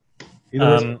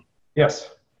 Yes.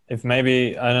 If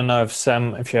maybe, I don't know if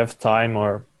Sam, if you have time,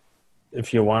 or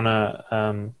if you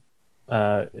wanna,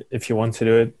 if you want to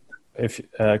do it, if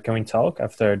can we talk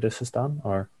after this is done,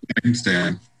 or? I can stay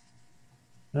on.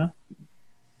 Yeah.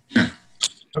 Yeah.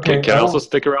 Okay. Can I also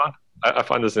stick around? I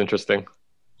find this interesting.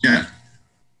 Yeah.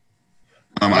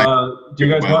 Do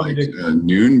you guys want me to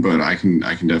noon? But I can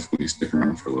definitely stick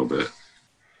around for a little bit.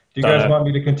 Do you guys want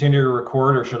me to continue to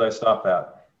record, or should I stop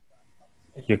that?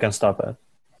 You can stop it.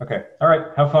 Okay. All right.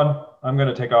 Have fun. I'm going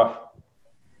to take off.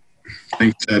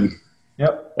 Thanks, Ted.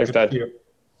 Yep. Thanks, Good to Ted. see you.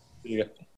 See you.